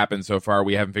never happens so far.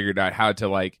 We haven't figured out how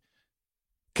to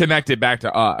connect it back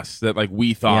to us that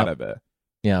we thought of it.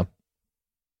 Yeah.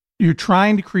 You're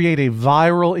trying to create a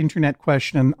viral internet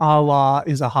question, a la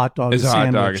is a hot dog a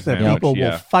sandwich that people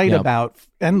will fight about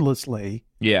endlessly.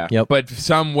 Yeah. Yep. But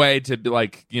some way to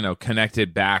connect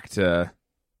it back to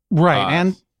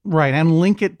and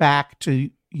link it back to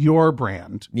your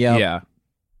brand. Yeah.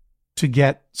 To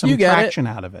get some traction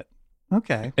out of it.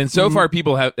 Okay. And so far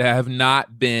people have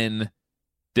not been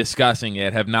discussing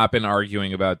it, have not been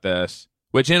arguing about this,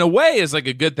 which in a way is a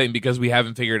good thing because we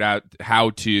haven't figured out how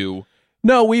to.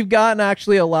 No, we've gotten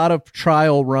actually a lot of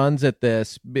trial runs at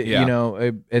this. Yeah.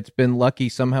 It's been lucky.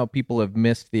 Somehow people have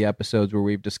missed the episodes where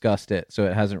we've discussed it, so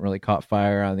it hasn't really caught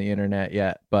fire on the internet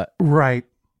yet. But right,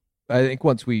 I think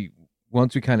once we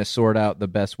kind of sort out the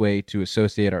best way to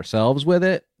associate ourselves with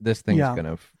it, this thing's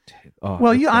gonna. I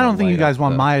don't think you guys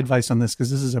want my advice on this because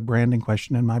this is a branding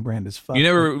question, and my brand is fucked.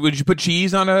 Would you put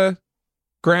cheese on a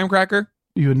graham cracker?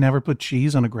 You would never put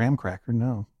cheese on a graham cracker.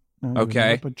 No,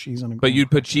 okay. Put cheese on a but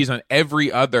you'd put cheese on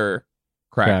every other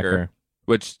cracker,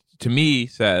 which to me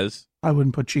says I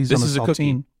wouldn't put cheese on a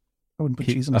saltine. I wouldn't put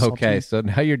cheese on a saltine. Okay, so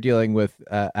now you're dealing with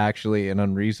actually an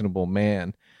unreasonable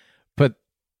man. But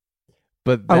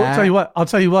I'll tell you what.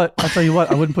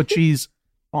 I wouldn't put cheese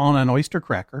on an oyster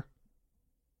cracker.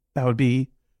 That would be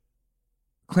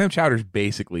clam chowder's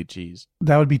basically cheese.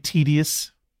 That would be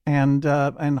tedious and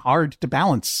hard to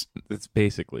balance. It's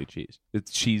basically cheese.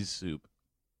 It's cheese soup.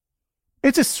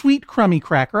 It's a sweet, crummy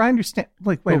cracker. I understand.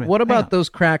 Wait a minute. What about those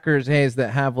crackers, Hayes, that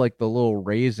have the little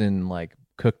raisin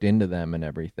cooked into them and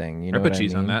everything? You know, I put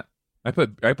cheese on that. I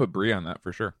put brie on that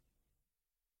for sure.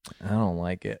 I don't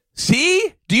like it.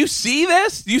 See? Do you see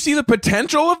this? Do you see the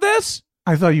potential of this?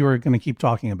 I thought you were going to keep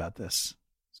talking about this.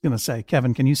 I was going to say,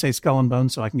 Kevin, can you say skull and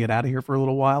bones so I can get out of here for a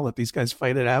little while? Let these guys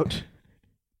fight it out.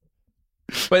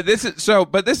 But this is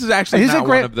actually not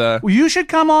one of the. Well, you should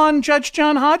come on, Judge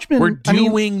John Hodgman. We're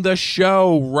doing the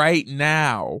show right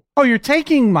now. Oh, you're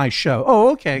taking my show.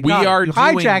 Oh, okay. We are you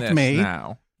doing hijacked this me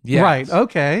now. Yes. Right.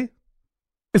 Okay.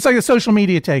 It's like a social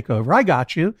media takeover. I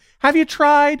got you. Have you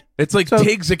tried? It's like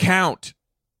Tig's account.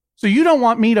 So you don't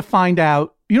want me to find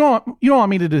out You don't want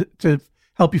me to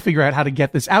help you figure out how to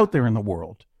get this out there in the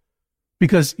world.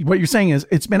 Because what you're saying is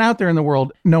it's been out there in the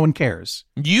world, no one cares.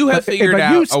 You have figured but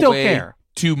out you still a way care.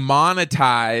 to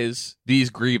monetize these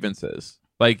grievances.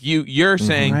 Like you're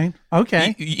saying, right?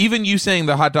 Okay. Even you saying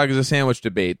the hot dog is a sandwich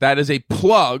debate, that is a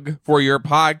plug for your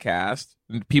podcast.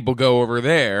 And people go over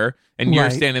there, and you're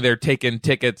standing there taking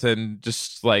tickets and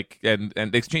just like and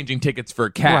exchanging tickets for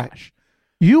cash. Right.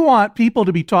 You want people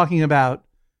to be talking about,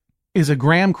 is a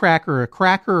graham cracker a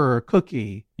cracker or a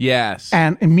cookie? Yes.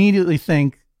 And immediately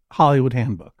think Hollywood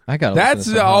Handbook. That's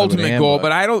the ultimate goal,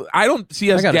 but I don't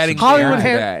see us getting there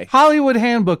today. Hollywood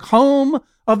Handbook, home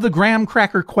of the graham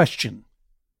cracker question.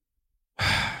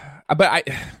 But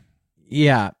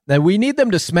we need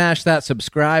them to smash that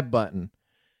subscribe button.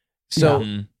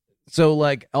 So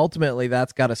like ultimately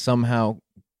that's got to somehow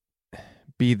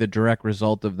be the direct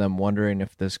result of them wondering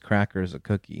if this cracker is a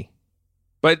cookie.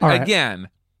 But again,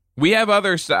 we have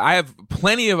other stuff. I have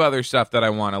plenty of other stuff that I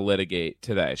want to litigate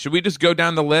today. Should we just go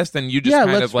down the list and you just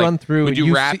kind of like run through? Would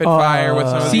you rapid fire with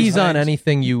some of these seize on things?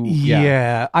 anything you?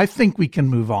 Yeah, I think we can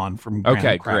move on from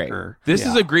graham cracker. Great. This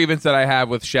is a grievance that I have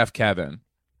with Chef Kevin.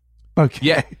 Okay.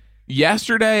 Yeah.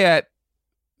 Yesterday at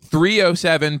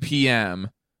 3:07 p.m.,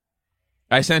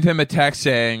 I sent him a text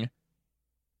saying,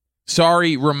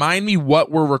 "Sorry, remind me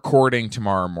what we're recording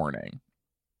tomorrow morning."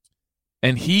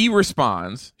 And he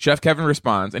responds, Chef Kevin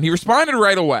responds, and he responded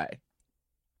right away.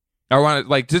 I want to,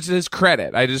 like, just his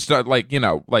credit. I just,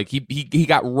 he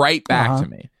got right back to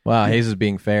me. Wow, Hayes is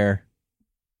being fair.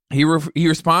 He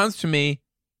responds to me,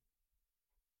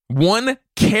 one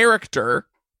character,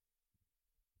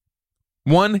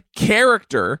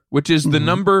 which is the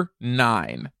number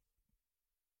 9.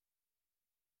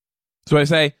 So I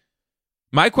say,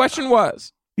 my question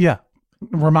was,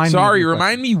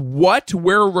 remind me what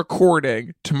we're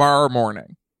recording tomorrow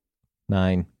morning.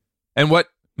 9. And what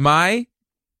my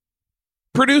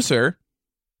producer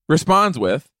responds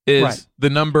with is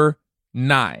the number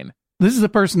 9. This is the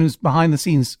person who's behind the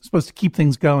scenes, supposed to keep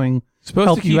things going,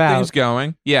 supposed to keep things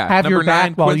going. Yeah, have your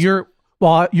back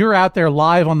while you're out there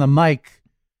live on the mic,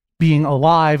 being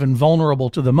alive and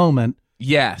vulnerable to the moment.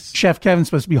 Yes, Chef Kevin's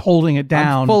supposed to be holding it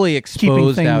down, I'm fully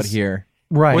exposed out here,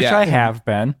 right? Which I have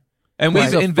been. And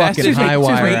we've invested in high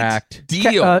wire act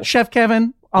deal. Chef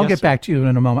Kevin, I'll get back to you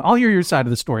in a moment. I'll hear your side of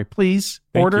the story. Please,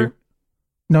 order.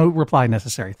 No reply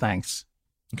necessary. Thanks.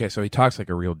 Okay, so he talks like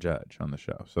a real judge on the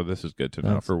show. So this is good to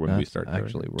know for when we start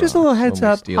actually doing. Just a little heads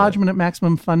up, Hodgman at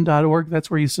MaximumFun.org.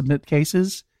 That's where you submit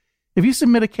cases. If you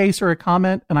submit a case or a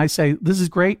comment and I say, this is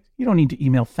great, you don't need to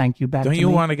email thank you back to me. Don't you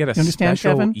want to get a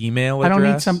special email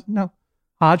address? I don't need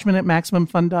Hodgman at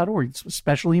MaximumFun.org. It's a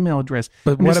special email address.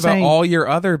 But what about all your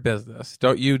other business?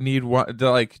 Don't you need one?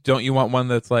 Don't you want one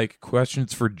that's like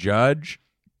questions for judge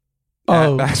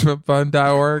at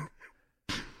MaximumFun.org?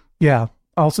 Yeah.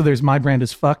 Also, there's my brand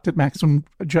is fucked at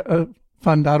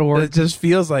MaximumFun.org. It just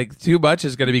feels like too much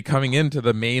is going to be coming into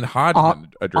the main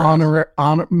Hodgman address.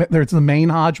 There's the main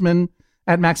Hodgman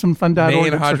at MaximumFun.org.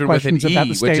 Main Hodgman with an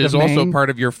E, which is also part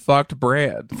of your fucked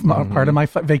brand. Part of my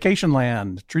Vacation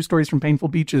Land, True Stories from Painful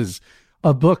Beaches,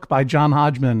 a book by John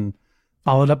Hodgman,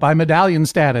 followed up by Medallion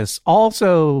Status,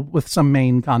 also with some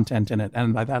Maine content in it.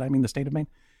 And by that, I mean the state of Maine.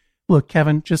 Look,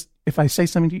 Kevin, just if I say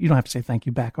something to you, you don't have to say thank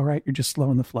you back, all right? You're just slow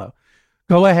in the flow.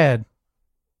 Go ahead.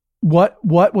 What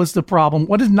was the problem?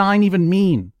 What does 9 even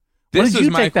mean? What did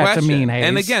you take that to mean, Hayes?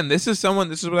 And again, this is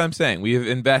what I'm saying. We have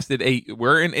invested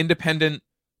we're an independent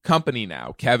company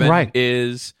now. Kevin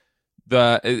is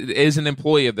an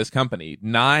employee of this company.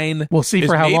 9 we'll see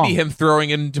for how long. Maybe him throwing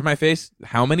into my face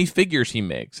how many figures he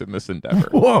makes in this endeavor.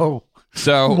 Whoa.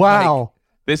 So wow.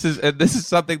 This is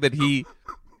something that he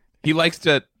likes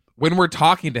to. When we're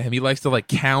talking to him, he likes to like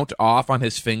count off on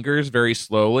his fingers very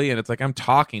slowly, and it's like, I'm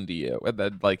talking to you, and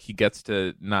then like he gets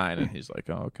to 9, and he's like,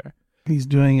 oh, okay. He's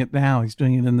doing it now. He's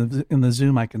doing it in the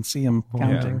Zoom. I can see him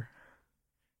counting.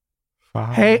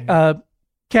 Yeah. Hey,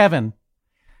 Kevin,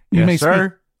 you may sir.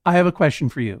 speak. I have a question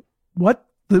for you. What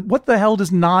the hell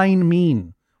does 9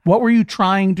 mean? What were you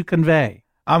trying to convey?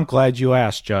 I'm glad you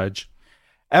asked, Judge.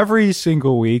 Every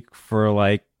single week for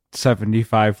like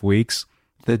 75 weeks,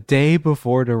 the day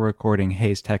before the recording,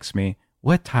 Hayes texts me,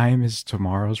 what time is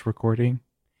tomorrow's recording?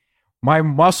 My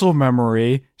muscle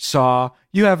memory saw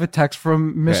you have a text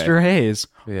from Mr. Hayes.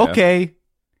 Yeah. Okay.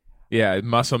 Yeah,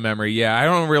 muscle memory. Yeah, I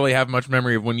don't really have much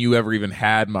memory of when you ever even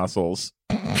had muscles.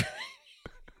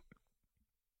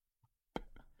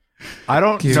 I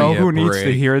don't know who needs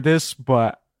to hear this,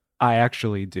 but I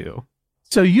actually do.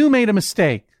 So you made a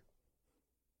mistake.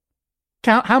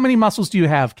 Count how many muscles do you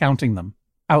have, counting them?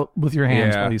 out with your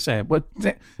hands Yeah. while you say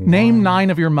it. Name 9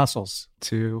 of your muscles.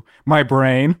 2. My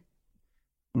brain.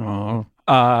 Oh,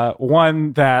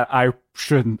 One that I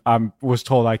shouldn't. Was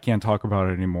told I can't talk about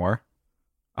it anymore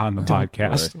on the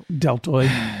podcast. deltoid.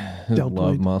 Love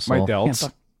Deltoid. muscle. My Can't delts.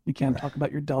 talk- you can't talk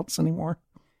about your delts anymore.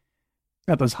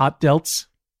 Got those hot delts.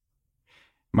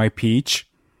 My peach,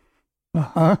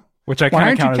 Uh-huh. which I Why kind of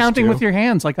aren't count you as counting 2. with your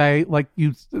hands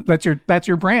that's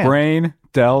your brand? brain,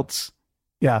 delts,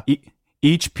 Yeah.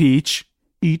 each peach.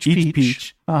 Each Each peach.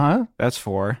 peach. Uh-huh. That's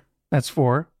 4. That's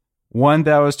 4. One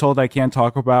that I was told I can't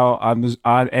talk about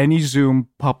on any Zoom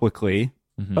publicly.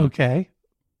 Mhm. Okay.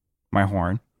 My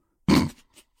horn.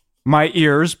 My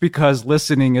ears, because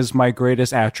listening is my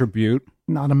greatest attribute.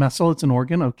 Not a muscle, it's an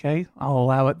organ. Okay. I'll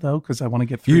allow it though, because I want to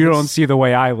get through You this. don't see the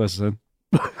way I listen.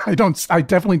 I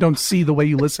definitely don't see the way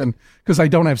you listen because I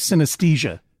don't have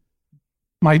synesthesia.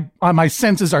 My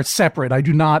senses are separate. I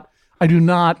do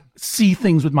not see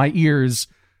things with my ears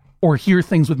or hear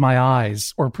things with my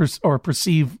eyes or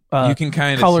perceive You can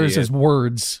kind of colors see as it,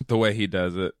 words. the way he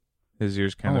does it. His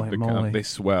ears kind of Holy become, moly. they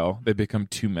swell. They become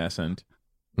tumescent.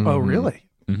 Oh, Mhm. really?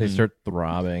 They Mhm. start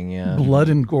throbbing. Yeah. Blood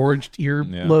engorged ear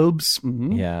Yeah. lobes.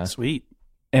 Mhm. Yeah. Sweet.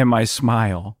 And my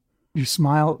smile. You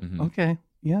smile. Mhm. Okay.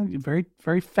 Yeah. Very,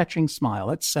 very fetching smile.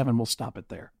 That's 7. We'll stop it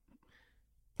there.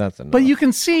 That's enough. But you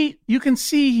can see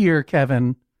here,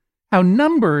 Kevin, how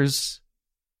numbers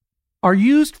are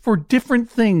used for different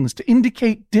things to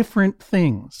indicate different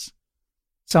things.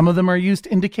 Some of them are used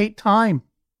to indicate time.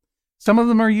 Some of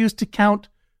them are used to count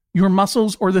your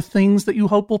muscles or the things that you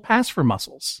hope will pass for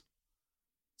muscles.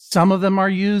 Some of them are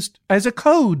used as a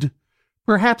code.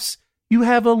 Perhaps you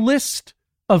have a list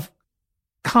of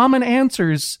common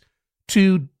answers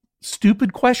to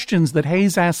stupid questions that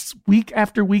Hayes asks week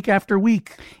after week after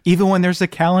week. Even when there's a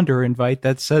calendar invite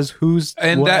that says who's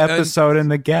And what that- episode and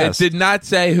the It guest. did not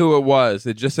say who it was.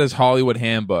 It just says Hollywood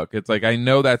Handbook. It's like, I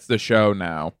know that's the show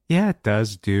now. Yeah, it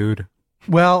does, dude.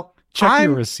 Well, Check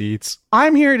your receipts.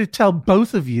 I'm here to tell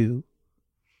both of you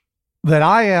that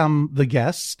I am the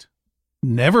guest,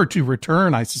 never to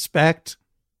return, I suspect,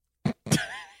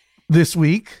 this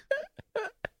week.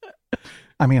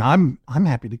 I mean, I'm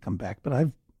happy to come back, but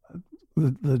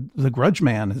the grudge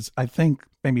man has, I think,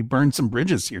 maybe burned some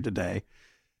bridges here today.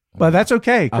 But that's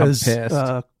okay, because I'm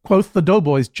pissed. quoth the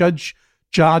Doughboys, Judge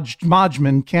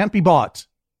Hodgman can't be bought.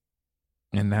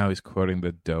 And now he's quoting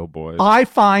the Doughboys. I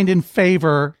find in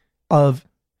favor of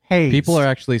Hayes. People are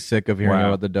actually sick of hearing Wow.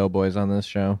 about the Doughboys on this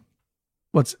show.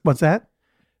 What's that?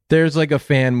 There's like a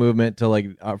fan movement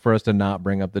to for us to not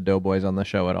bring up the Doughboys on the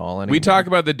show at all anymore. We talk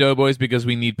about the Doughboys because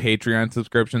we need Patreon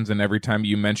subscriptions, and every time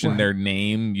you mention Right. their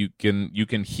name, you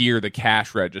can hear the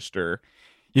cash register.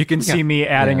 You can see me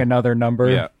adding Yeah. another number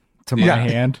Yeah. to my Yeah.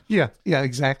 hand. Yeah,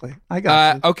 exactly. I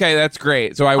got you. Okay, that's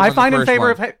great. So I won I the find in first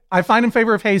favor one. of I find in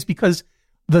favor of Hayes because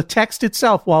the text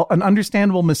itself, while an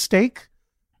understandable mistake,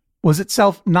 was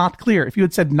itself not clear. If you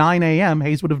had said 9 a.m.,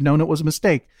 Hayes would have known it was a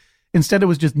mistake. Instead, it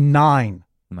was just 9.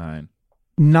 9.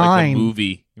 9. Like the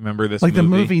movie. Remember this Like the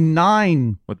movie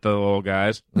 9. with the little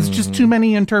guys? It's just too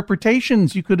many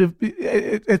interpretations. You could have.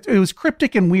 It was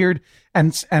cryptic and weird,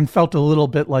 and felt a little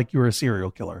bit like you were a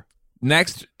serial killer.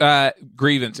 Next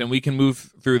grievance, and we can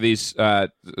move through these quickly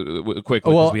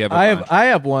because Well, we have a I bunch.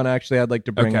 have one actually I'd like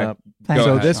to bring Okay. up. Thanks.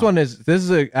 So ahead. this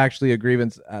is actually a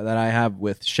grievance that I have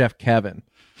with Chef Kevin.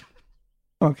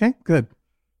 Okay, good.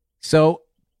 So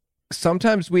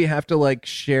sometimes we have to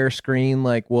share screen,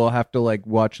 we'll have to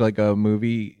watch a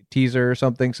movie teaser or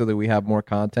something so that we have more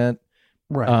content.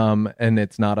 Right. And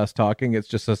it's not us talking, it's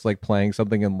just us playing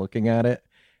something and looking at it.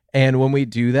 And when we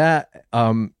do that,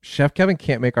 Chef Kevin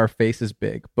can't make our faces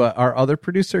big, but our other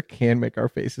producer can make our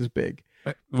faces big.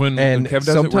 when and Kev does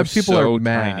it, sometimes we're people so are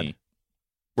mad. tiny.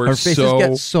 We're Our faces so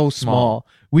get so small.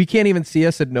 We can't even see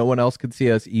us, and no one else can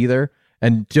see us either.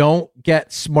 And don't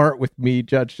get smart with me,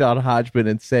 Judge John Hodgman,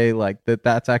 and say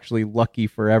that's actually lucky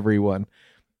for everyone.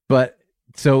 But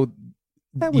so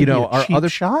That would be a our cheap other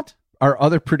shot. our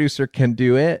other producer can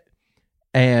do it,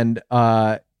 and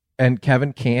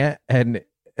Kevin can't, and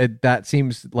that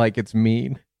seems like it's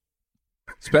mean.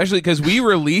 Especially because we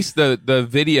released the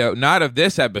video, not of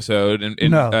this episode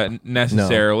No.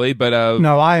 necessarily, but of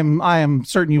No, I am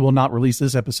certain you will not release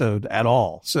this episode at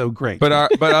all. So great. but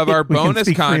of our We can bonus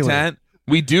speak freely. content.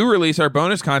 We do release our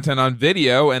bonus content on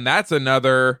video, and that's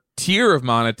another tier of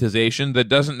monetization that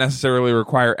doesn't necessarily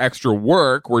require extra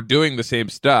work. We're doing the same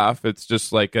stuff. It's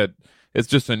just it's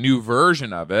just a new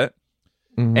version of it.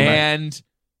 Mhm. And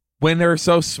when they're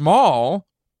so small,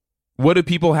 what do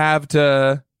people have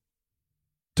to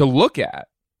look at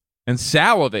and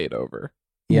salivate over?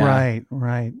 Yeah.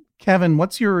 Right. Kevin,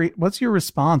 what's your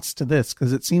response to this?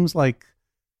 Because it seems like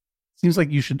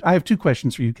you should. I have two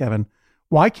questions for you, Kevin.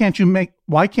 Why can't you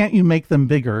make them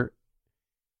bigger?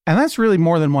 And that's really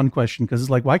more than one question, because it's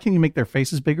like, why can't you make their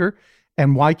faces bigger?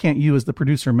 And why can't you, as the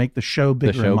producer, make the show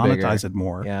bigger and monetize it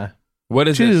more? Yeah. What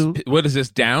is this? What is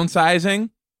this,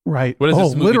 downsizing? Right. What is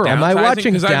this movie, literal. downsizing? Am I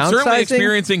watching Because I'm certainly downsizing?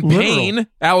 experiencing pain,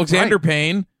 Literal. Alexander Right.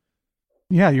 Payne.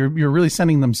 Yeah, you're really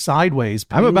sending them sideways.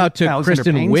 I'm about to Alexander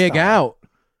Kristen Payne wig style. out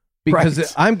because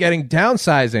Right. I'm getting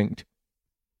downsizing,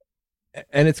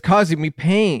 and it's causing me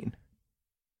pain.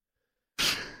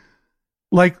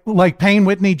 Like Payne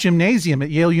Whitney Gymnasium at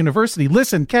Yale University.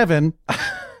 Listen, Kevin.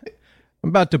 I'm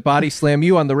about to body slam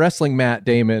you on the wrestling mat,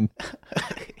 Damon.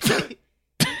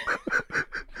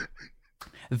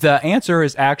 The answer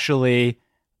is actually,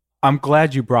 I'm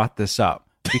glad you brought this up,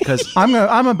 because I'm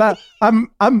about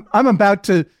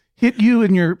to hit you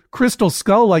in your crystal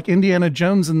skull like Indiana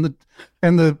Jones and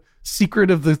the secret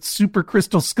of the super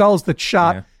crystal skulls that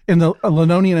shot in the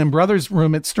Linonian and Brothers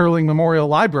room at Sterling Memorial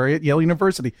Library at Yale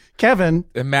University. Kevin,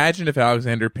 Imagine if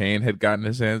Alexander Payne had gotten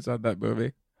his hands on that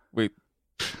movie. Wait,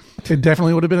 it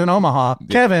definitely would have been in Omaha.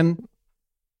 Kevin,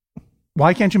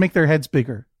 why can't you make their heads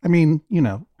bigger? I mean,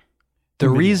 the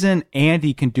reason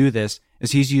Andy can do this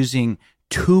is he's using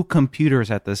two computers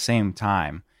at the same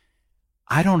time.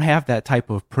 I don't have that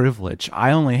type of privilege. I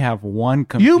only have one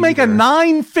computer. You make a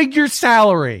 9-figure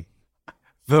salary.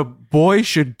 The boy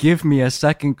should give me a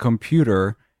second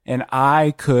computer, and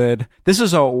I could. It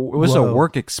was a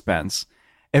work expense.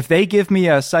 If they give me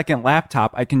a second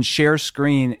laptop, I can share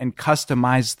screen and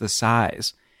customize the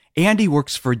size. Andy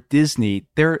works for Disney.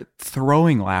 They're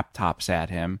throwing laptops at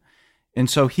him, and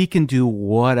so he can do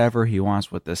whatever he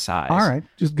wants with the size. All right,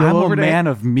 just go I'm over a to man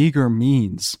of meager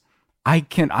means.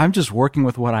 I'm just working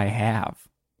with what I have.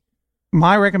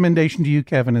 My recommendation to you,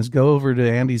 Kevin, is go over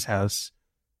to Andy's house.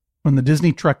 When the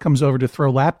Disney truck comes over to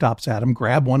throw laptops at him,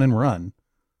 grab one and run.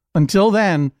 Until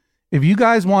then, if you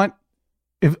guys want,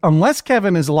 unless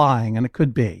Kevin is lying, and it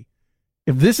could be,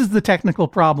 if this is the technical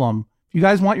problem, if you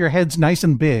guys want your heads nice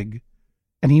and big,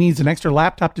 and he needs an extra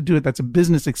laptop to do it, that's a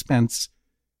business expense.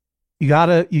 You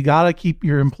gotta keep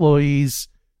your employees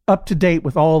up to date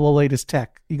with all the latest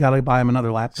tech. You gotta buy him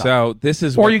another laptop. so this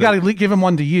is, or you gotta give him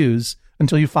one to use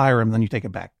until you fire him, then you take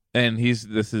it back. and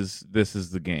this is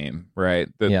the game, right?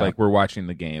 Yeah. Like, we're watching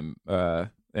the game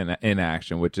in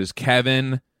action, which is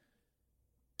Kevin's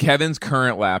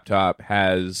current laptop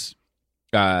has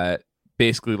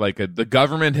basically like the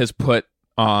government has put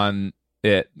on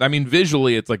it. I mean,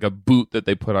 visually it's like a boot that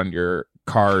they put on your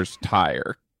car's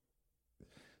tire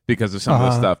because of some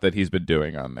of the stuff that he's been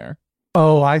doing on there.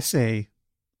 Oh, I see.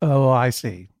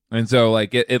 And so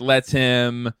like it lets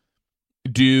him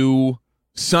do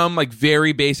some like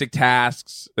very basic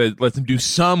tasks. It lets him do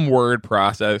some word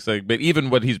processing, but even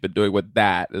what he's been doing with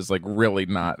that is like really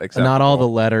not acceptable. Not all the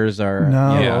letters are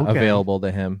okay. available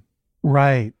to him.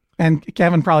 Right. And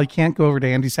Kevin probably can't go over to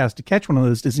Andy's house to catch one of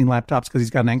those Disney laptops because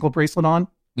he's got an ankle bracelet on.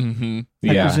 Mm-hmm.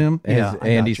 I Yeah. presume.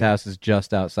 Andy's house is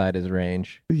just outside his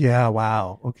range. Yeah.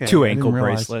 Wow. Okay. Two I didn't ankle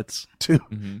realize. bracelets. Two.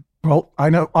 Mm-hmm. Well, I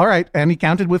know. All right. And he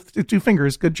counted with two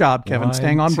fingers. Good job, Kevin. One,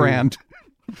 Staying on two. brand.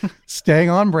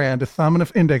 Staying on brand. A thumb and an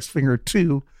index finger.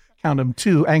 Two. Count them.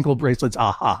 Two ankle bracelets.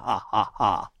 Ah ha ha ha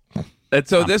ha. And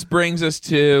so this brings us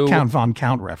to Count Von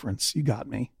Count reference. You got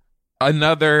me.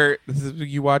 another. This is what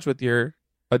you watch with your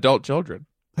adult children.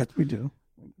 That we do.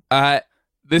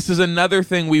 This is another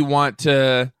thing we want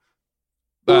to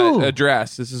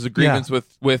address. This is agreements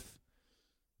with.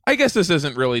 I guess this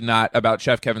isn't really not about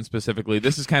Chef Kevin specifically.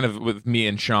 This is kind of with me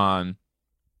and Sean,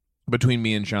 between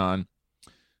me and Sean.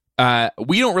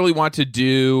 We don't really want to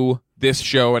do this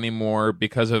show anymore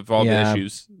because of all the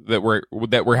issues that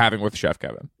we're having with Chef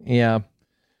Kevin. Yeah.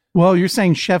 Well, you're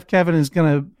saying Chef Kevin is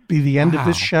going to be the end of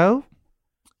this show?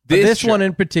 This show- one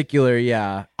in particular,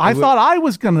 yeah. I thought I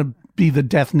was going to be the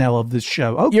death knell of this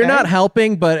show. Okay. You're not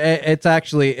helping, but it's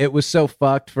actually, it was so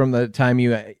fucked from the time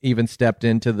you even stepped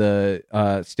into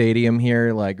the stadium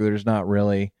here. Like, there's not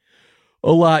really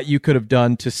a lot you could have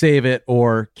done to save it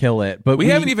or kill it. But we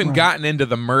haven't even gotten into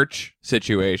the merch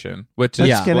situation, which is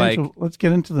Let's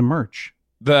get into the merch.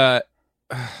 the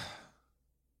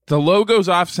logo's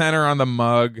off center on the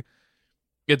mug.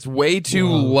 It's way too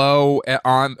low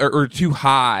on or too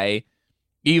high,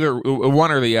 either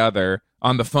one or the other,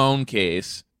 on the phone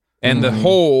case. And the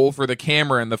hole for the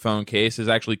camera in the phone case is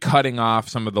actually cutting off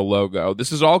some of the logo.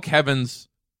 This is all Kevin's.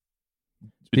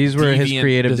 These were his deviant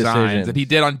creative designs decisions that he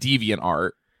did on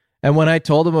DeviantArt. And when I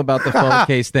told him about the phone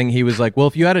case thing, he was like, well,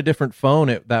 if you had a different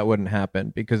phone, that wouldn't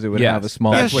happen because it would have a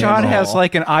small That's what Sean it's has all.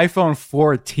 like an iPhone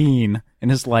 14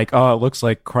 and is like, "Oh, it looks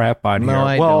like crap on here." No,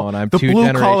 I don't. I'm the two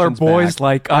blue collar generations boys back.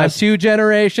 like I'm us. 2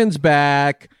 generations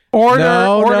back. Order,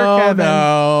 No, Kevin. no.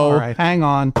 All right, hang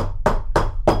on.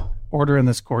 Order in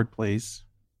this court, please.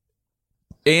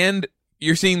 And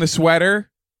you're seeing the sweater.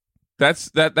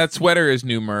 That sweater is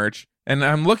new merch. And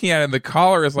I'm looking at it, and the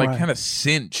collar is like Right. kind of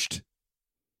cinched.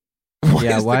 Why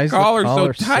is the collar so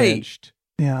so tight? cinched?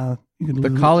 Yeah, you can The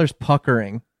lose. collar's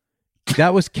puckering.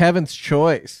 That was Kevin's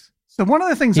choice. So one of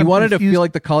the things He I'm wanted to confused- feel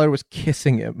like the collar was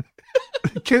kissing him,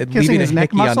 and kissing leaving his a neck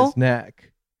hickey muscle. on his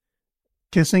neck.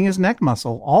 Kissing his neck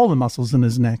muscle, all the muscles in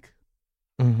his neck.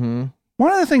 Mm-hmm.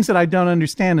 One of the things that I don't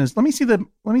understand is let me see the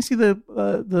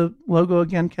logo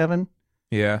again, Kevin.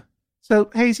 Yeah. So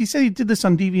Hayes, he said he did this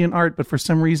on DeviantArt, but for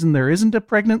some reason there isn't a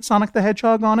pregnant Sonic the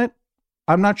Hedgehog on it.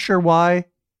 I'm not sure why.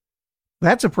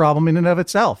 That's a problem in and of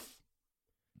itself.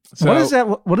 So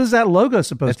What is that logo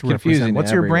supposed It's to confusing represent? to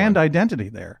What's your brand everyone. identity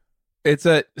there? that's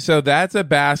a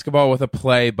basketball with a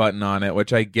play button on it,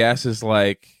 which I guess is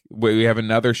like we have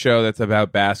another show that's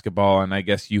about basketball, and I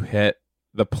guess you hit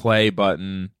the play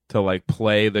button to like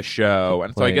play the show.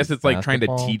 And so I Play guess it's like trying to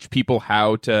basketball. teach people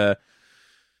how to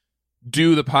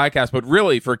do the podcast, but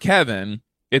really for Kevin,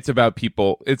 it's about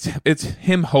people. It's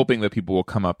him hoping that people will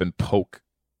come up and poke.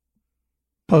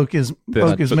 Poke his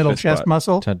Touch middle his chest butt.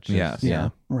 muscle. Touches, Yes. yeah.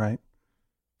 Right.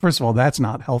 First of all, that's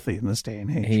not healthy in this day and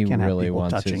age. He You can't really have people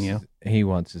wants touching you. He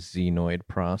wants his xenoid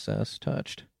process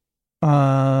touched.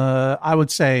 I would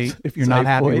say if you're not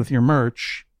happy Xiphoid. with your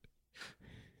merch,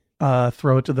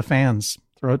 throw it to the fans.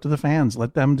 Throw it to the fans.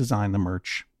 Let them design the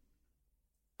merch.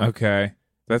 Okay,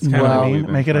 that's You kind know of what I what we've mean?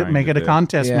 been Make it trying to a do.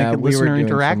 contest. Yeah, make it we were listener doing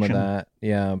interaction. some of that.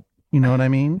 Yeah. You know what I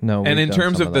mean? No. And we've in done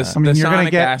terms some of that. this, I mean, the you're gonna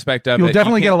Sonic get- aspect of You'll it,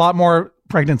 definitely you get a can't- lot more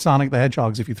pregnant Sonic the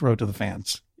Hedgehogs if you throw it to the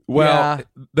fans. Well, Yeah.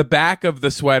 the back of the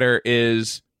sweater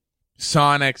is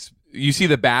Sonic's. You see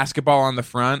the basketball on the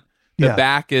front. The Yeah.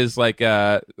 back is like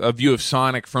a view of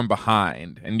Sonic from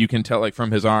behind, and you can tell like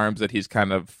from his arms that he's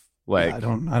kind of like Yeah, I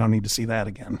don't need to see that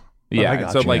again. But I yeah.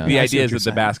 got So you. like Yeah, the I see idea what is you're that the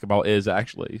saying. basketball is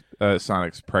actually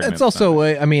Sonic's pregnant. It's also,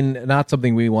 Sonic. I mean, not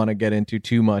something we want to get into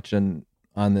too much on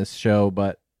this show,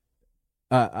 but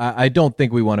I don't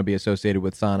think we want to be associated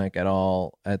with Sonic at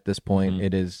all at this point. Mhm.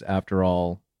 It is, after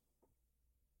all,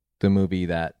 the movie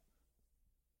that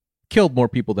killed more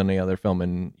people than any other film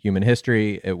in human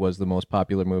history. It was the most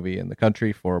popular movie in the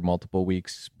country for multiple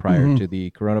weeks prior Mhm. to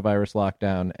the coronavirus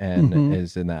lockdown, and Mhm.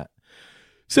 is in that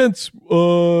sense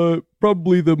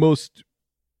probably the most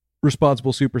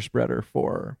responsible super spreader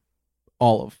for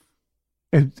all of.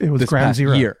 It was this ground past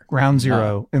zero. year. Ground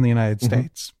zero in the United Mhm.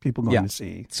 States. People going Yeah. to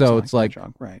see. So Sonic it's like- the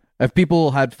Hedgehog, right. If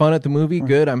people had fun at the movie, Right.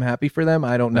 good. I'm happy for them.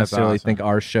 I don't That's necessarily awesome. think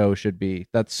our show should be.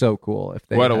 That's so cool. If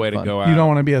they What a had way to fun. go out. You don't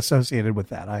want to be associated with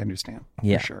that. I understand.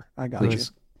 Yeah. For sure. I got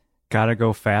Please. you. Gotta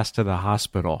go fast to the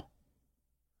hospital.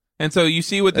 And so you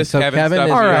see with this So Kevin, Kevin stuff.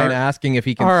 is All even right. asking if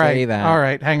he can All right. say that. All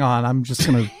right. Hang on. I'm just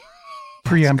going to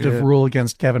preemptive rule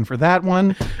against Kevin for that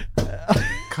one.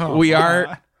 we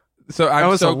are. So I'm That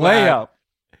was so a glad. layup.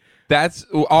 That's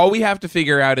all we have to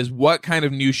figure out is what kind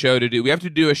of new show to do. We have to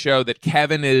do a show that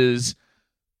Kevin is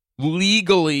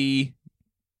legally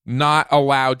not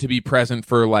allowed to be present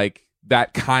for, like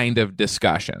that kind of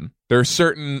discussion. There are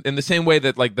certain, in the same way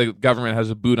that like the government has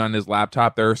a boot on his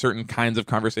laptop, there are certain kinds of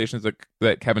conversations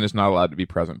that Kevin is not allowed to be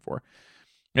present for.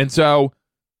 And so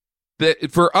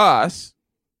for us,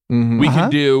 Mhm. we Uh-huh. can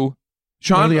do,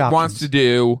 Sean What are the wants options? to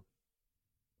do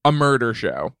a murder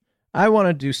show. I want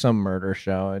to do some murder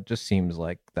show. It just seems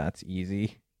like that's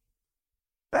easy.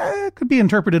 It could be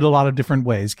interpreted a lot of different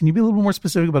ways. Can you be a little more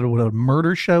specific about what a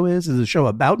murder show is? Is it a show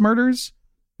about murders?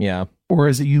 Yeah. Or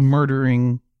is it you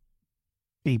murdering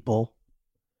people?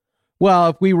 Well,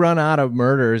 if we run out of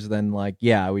murders, then we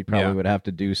probably Yeah. would have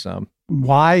to do some.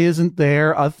 Why isn't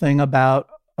there a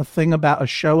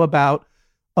show about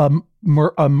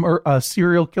a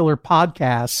serial killer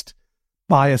podcast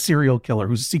by a serial killer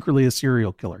who's secretly a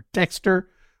serial killer, Dexter,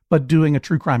 but doing a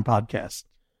true crime podcast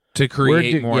To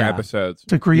create do- more yeah. episodes.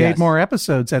 to create Yes. more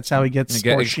episodes? That's how he And gets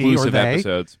get or she or exclusive they.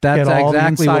 episodes. That's Get all the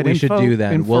exactly what inside we should info- do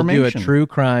then. We'll do a information. true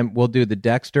crime. We'll do the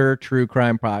Dexter True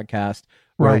Crime Podcast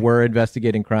where Right. we're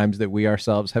investigating crimes that we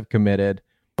ourselves have committed.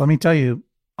 Let me tell you,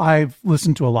 I've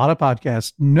listened to a lot of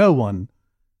podcasts. No one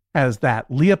has that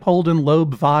Leopold and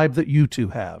Loeb vibe that you two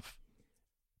have.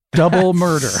 Double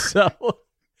murder.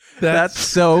 That's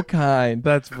so kind.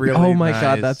 That's really oh my nice.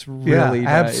 God, that's Yeah, really nice.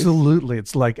 absolutely.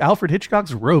 It's like Alfred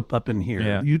Hitchcock's Rope up in here.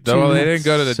 Yeah. You two Though they didn't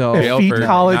go to the So- jail effete for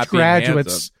college not being handsome.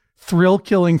 graduates thrill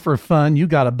killing for fun. You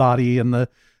got a body in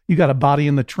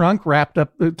the trunk wrapped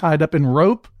up, tied up in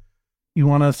rope. You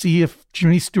want to see if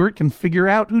Jimmy Stewart can figure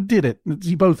out who did it.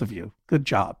 It's both of you. Good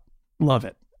job. Love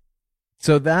it.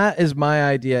 So that is my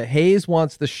idea. Hayes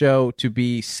wants the show to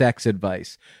be sex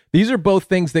advice. These are both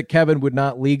things that Kevin would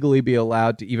not legally be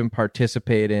allowed to even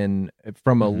participate in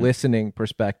from a listening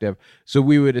perspective. So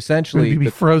we would essentially be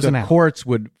frozen out. Courts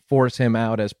would force him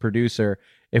out as producer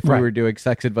if we were doing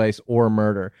sex advice or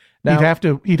murder. Now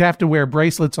he'd have to wear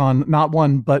bracelets on not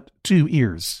one but 2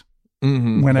 ears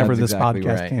whenever this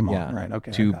podcast came on. Yeah. Right.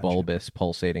 Okay. 2 bulbous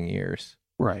pulsating ears.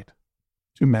 Right.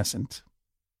 Tumescent.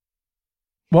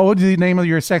 What would the name of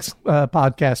your sex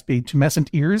podcast be? Tumescent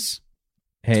ears?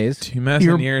 Hayes?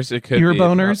 Tumescent ears. It could ear be.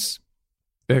 boners?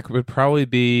 It would probably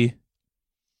be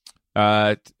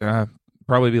like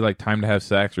Time to Have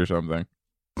Sex or something.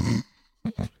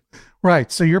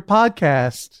 Right. So your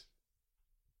podcast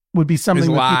would be something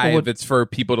It's that live. people would, It's for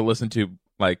people to listen to,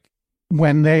 like,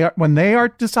 when they are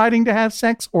deciding to have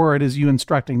sex, or it is you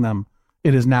instructing them.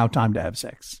 It is now time to have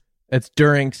sex. It's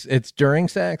during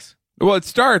sex. well, it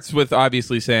starts with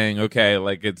obviously saying, okay,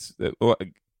 like it's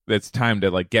time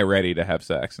to like get ready to have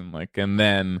sex, and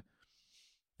then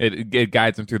it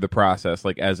guides them through the process,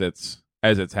 like as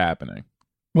it's happening.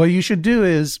 What you should do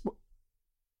is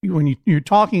when you're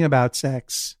talking about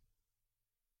sex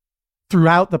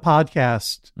throughout the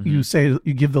podcast, you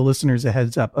give the listeners a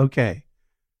heads up. Okay,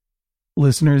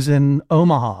 listeners in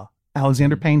Omaha,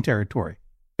 Alexander Payne territory,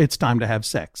 it's time to have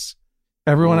sex.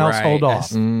 Everyone else, hold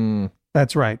off.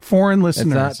 That's right. Foreign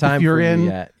listeners, not time if you're for you in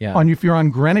yet. Yeah. if you're on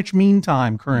Greenwich Mean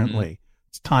Time currently,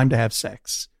 it's time to have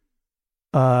sex.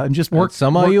 And just work.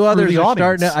 Some work of you through others the are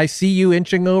audience. starting to, I see you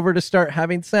inching over to start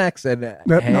having sex, and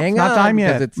hang not on, time yet.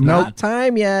 because it's Nope. not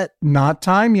time yet. Not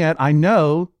time yet. I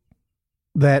know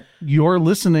that you're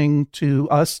listening to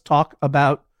us talk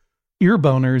about ear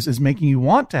boners is making you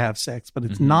want to have sex, but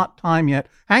it's not time yet.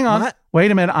 Hang on. What?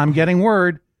 Wait a minute. I'm getting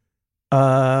word.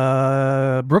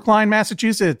 Brookline,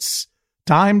 Massachusetts.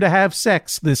 Time to have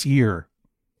sex this year.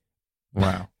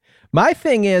 Wow. My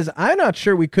thing is, I'm not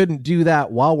sure we couldn't do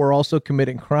that while we're also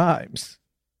committing crimes.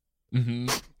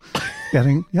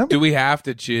 Yep. Do we have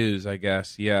to choose? I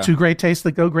guess. Yeah. Two great tastes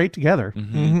that go great together.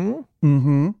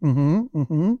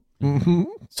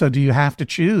 So do you have to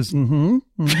choose? I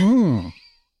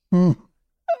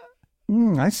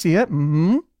see it.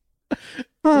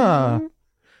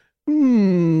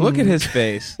 Look at his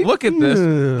face. Look at this.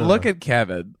 Look at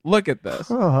Kevin. Look at this.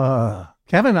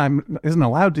 Kevin isn't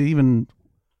allowed to even.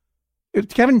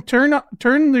 Kevin,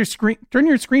 turn your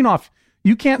screen off.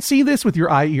 You can't see this with your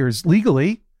eye ears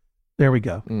legally. There we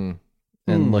go.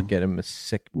 And look at him, a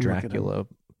sick Dracula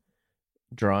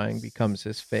drawing becomes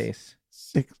his face.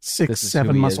 Six, This is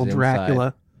 7 who he muscle is Dracula.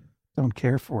 inside. Don't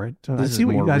care for it. I This see is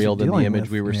what more you guys real are than the dealing image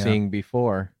with. we were seeing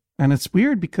before. And it's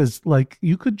weird because, like,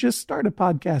 you could just start a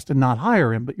podcast and not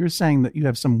hire him, but you're saying that you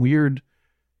have some weird.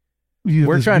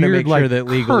 We're trying to make sure that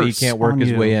legally he curse can't work on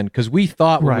his you. way in, because we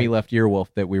thought when we Right. left Earwolf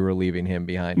that we were leaving him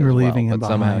behind. You were as well, leaving him but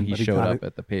somehow behind, he but he showed got up it.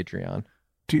 at the Patreon.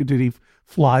 Did he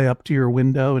fly up to your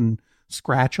window and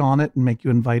scratch on it and make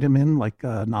you invite him in, like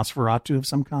Nosferatu of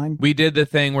some kind? We did the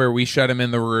thing where we shut him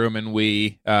in the room and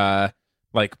we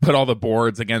like put all the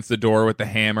boards against the door with the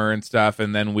hammer and stuff,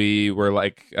 and then we were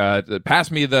like, pass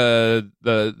me the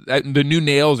new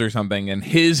nails or something, and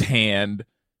his hand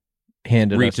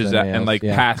Handed reaches us the out and nails, like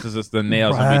yeah. passes us the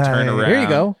nails, and we turn Right. around. Here you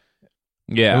go.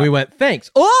 Yeah. And we went, thanks.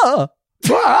 Oh,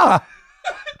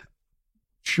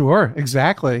 Sure,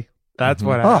 exactly. That's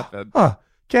what happened.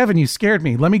 Kevin, you scared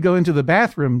me. Let me go into the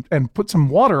bathroom and put some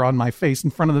water on my face in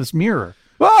front of this mirror.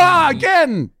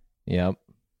 Again. yep.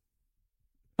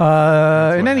 In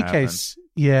what any happened. case,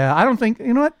 yeah, I don't think,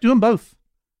 you know what? Do them both.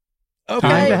 Time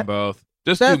Okay. for both.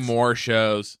 Just That's- do more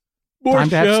shows. Time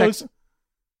to have sex.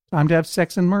 Time to have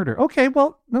sex and murder. Okay,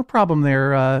 well, no problem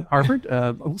there, Harvard.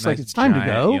 Looks like Nice it's time to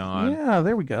giant go. yawn. Yeah,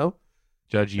 there we go.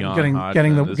 Judge Jan getting Hodgman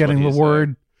is the what he said.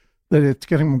 word that it's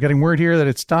getting word here that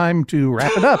it's time to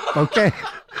wrap it up. Okay.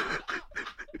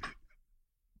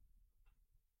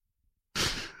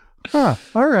 All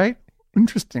right.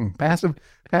 Interesting. Passive.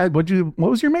 What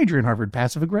was your major in Harvard?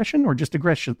 Passive aggression or just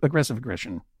aggressive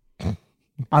aggression?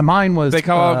 Mine was They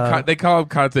call them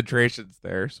concentrations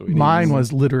there. So mine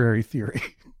was literary theory.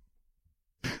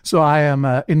 So I am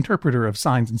an interpreter of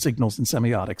signs and signals and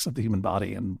semiotics of the human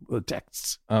body and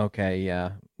texts. Okay,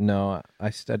 yeah. No, I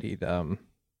studied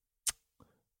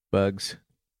bugs.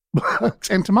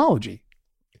 Entomology.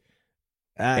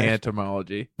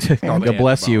 entomology. God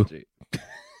bless you.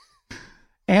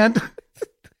 And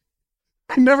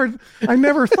I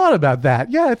never thought about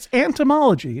that. Yeah, it's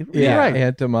entomology. Yeah, You're right.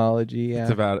 entomology. Yeah.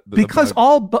 It's about the Because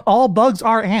bug. all bugs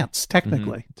are ants,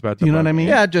 technically. It's about Do you know bug. what I mean?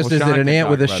 Yeah, just Well, is Sean it an can ant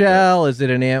talk with a about shell? Is it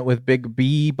an ant with big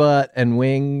bee butt and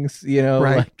wings? You know,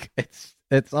 Right. like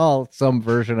it's all some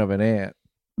version of an ant.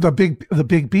 The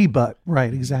big bee butt.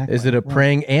 Right, exactly. Is it a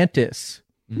praying antis?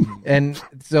 And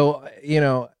so,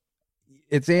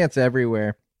 it's ants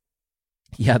everywhere.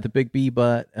 Yeah, the big bee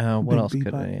butt. What Big else bee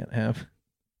could butt. an ant have?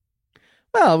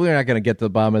 Well, we're not going to get to the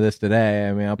bottom of this today.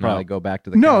 I mean, I'll probably go back to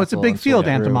the No, it's a castle big and field sort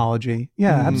through. entomology.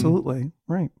 Yeah, absolutely.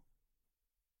 Right.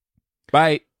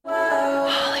 Bye.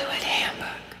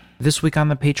 This week on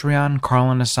the Patreon,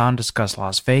 Carl and Hassan discuss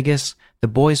Las Vegas, the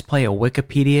boys play a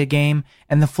Wikipedia game,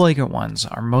 and the Flagrant Ones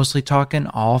are mostly talking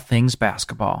all things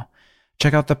basketball.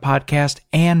 Check out the podcast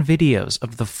and videos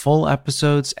of the full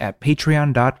episodes at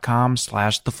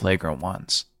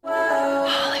patreon.com/theflagrantones.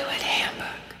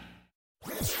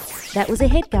 That was a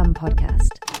HeadGum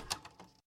podcast.